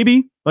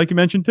maybe, like you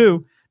mentioned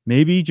too,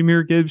 maybe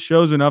Jahmyr Gibbs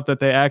shows enough that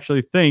they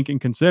actually think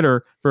and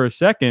consider for a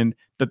second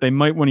that they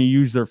might want to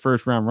use their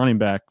first round running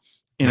back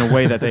in a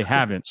way that they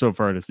haven't so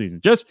far this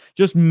season. Just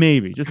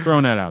maybe, just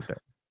throwing that out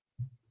there.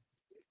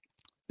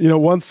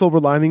 One silver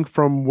lining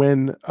from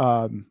when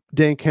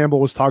Dan Campbell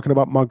was talking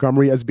about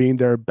Montgomery as being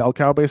their bell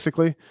cow,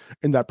 basically,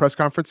 in that press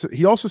conference,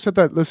 he also said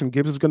that, listen,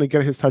 Gibbs is going to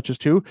get his touches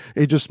too.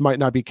 It just might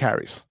not be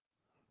carries.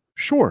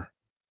 Sure.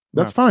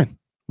 That's fine.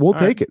 We'll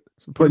take it.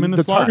 So put him in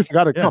the targets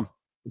got to come.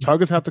 The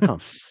targets have to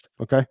come.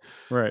 Okay.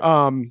 Right.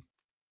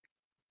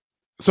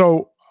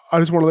 So I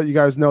just want to let you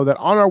guys know that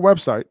on our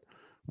website,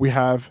 we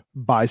have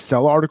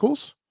buy-sell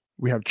articles.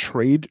 We have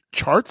trade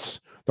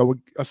charts that will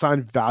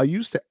assign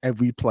values to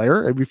every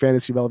player, every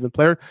fantasy relevant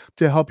player,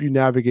 to help you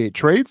navigate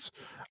trades.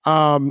 We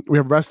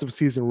have rest of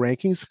season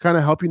rankings to kind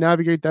of help you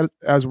navigate that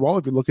as well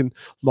if you're looking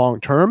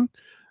long-term.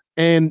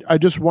 And I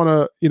just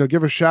want to,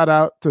 give a shout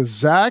out to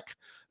Zach.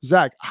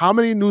 Zach, how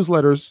many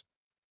newsletters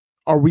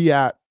are we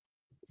at?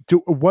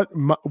 What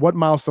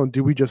milestone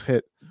do we just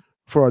hit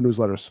for our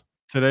newsletters?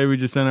 Today we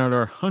just sent out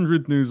our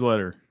 100th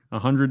newsletter.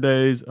 100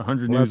 days,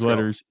 100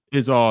 newsletters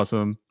is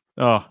awesome.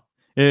 Oh,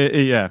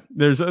 yeah.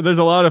 There's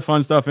a lot of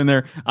fun stuff in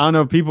there. I don't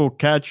know if people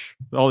catch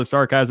all the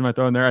sarcasm I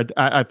throw in there.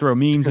 I throw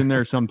memes in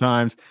there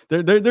sometimes.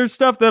 There's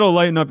stuff that'll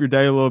lighten up your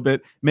day a little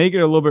bit, make it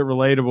a little bit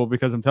relatable,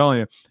 because I'm telling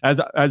you,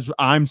 as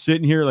I'm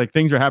sitting here, like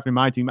things are happening in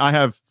my team. I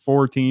have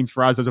 4 teams.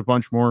 Faraz has a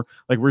bunch more.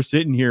 Like we're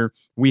sitting here,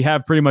 we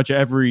have pretty much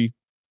every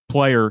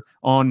player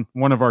on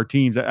one of our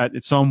teams at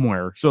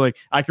somewhere. So like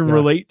I can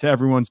relate to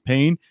everyone's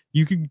pain.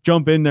 You can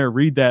jump in there,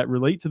 read that,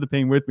 relate to the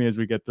pain with me as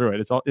we get through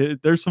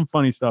it. There's some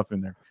funny stuff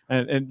in there.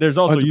 And there's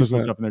also 100%.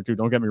 Useful stuff in there too.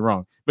 Don't get me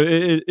wrong, but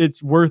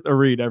it's worth a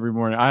read every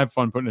morning. I have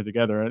fun putting it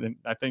together, and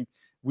I think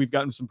we've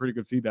gotten some pretty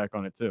good feedback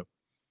on it too.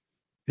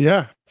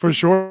 Yeah, for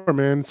sure,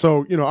 man.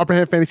 So,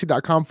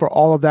 upperhandfantasy.com for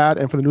all of that.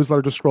 And for the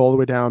newsletter, just scroll all the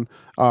way down,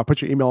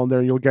 put your email in there,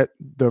 and you'll get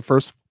the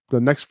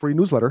next free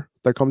newsletter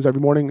that comes every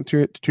morning to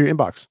your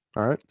inbox.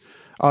 All right.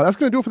 That's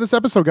going to do it for this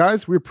episode,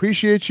 guys. We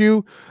appreciate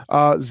you.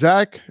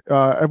 Zach,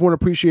 everyone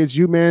appreciates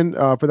you, man,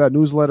 for that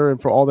newsletter and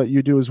for all that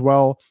you do as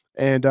well.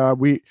 And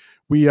we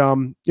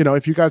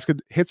if you guys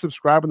could hit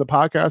subscribe on the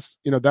podcast,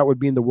 that would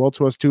mean the world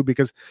to us too,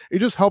 because it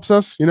just helps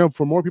us,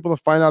 for more people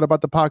to find out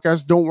about the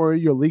podcast. Don't worry,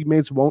 your league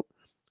mates won't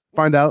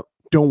find out.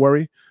 Don't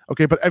worry.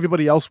 Okay. But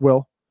everybody else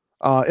will.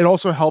 It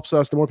also helps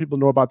us. The more people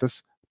know about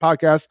this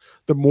podcast,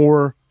 the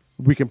more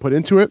we can put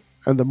into it,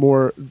 and the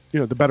more,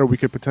 the better we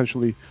could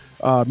potentially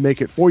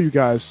make it for you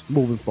guys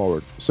moving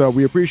forward. So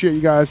we appreciate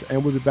you guys,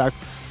 and we'll be back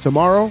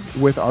tomorrow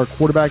with our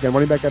quarterback and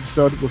running back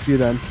episode. We'll see you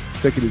then.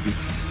 Take it easy.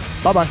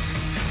 Bye-bye.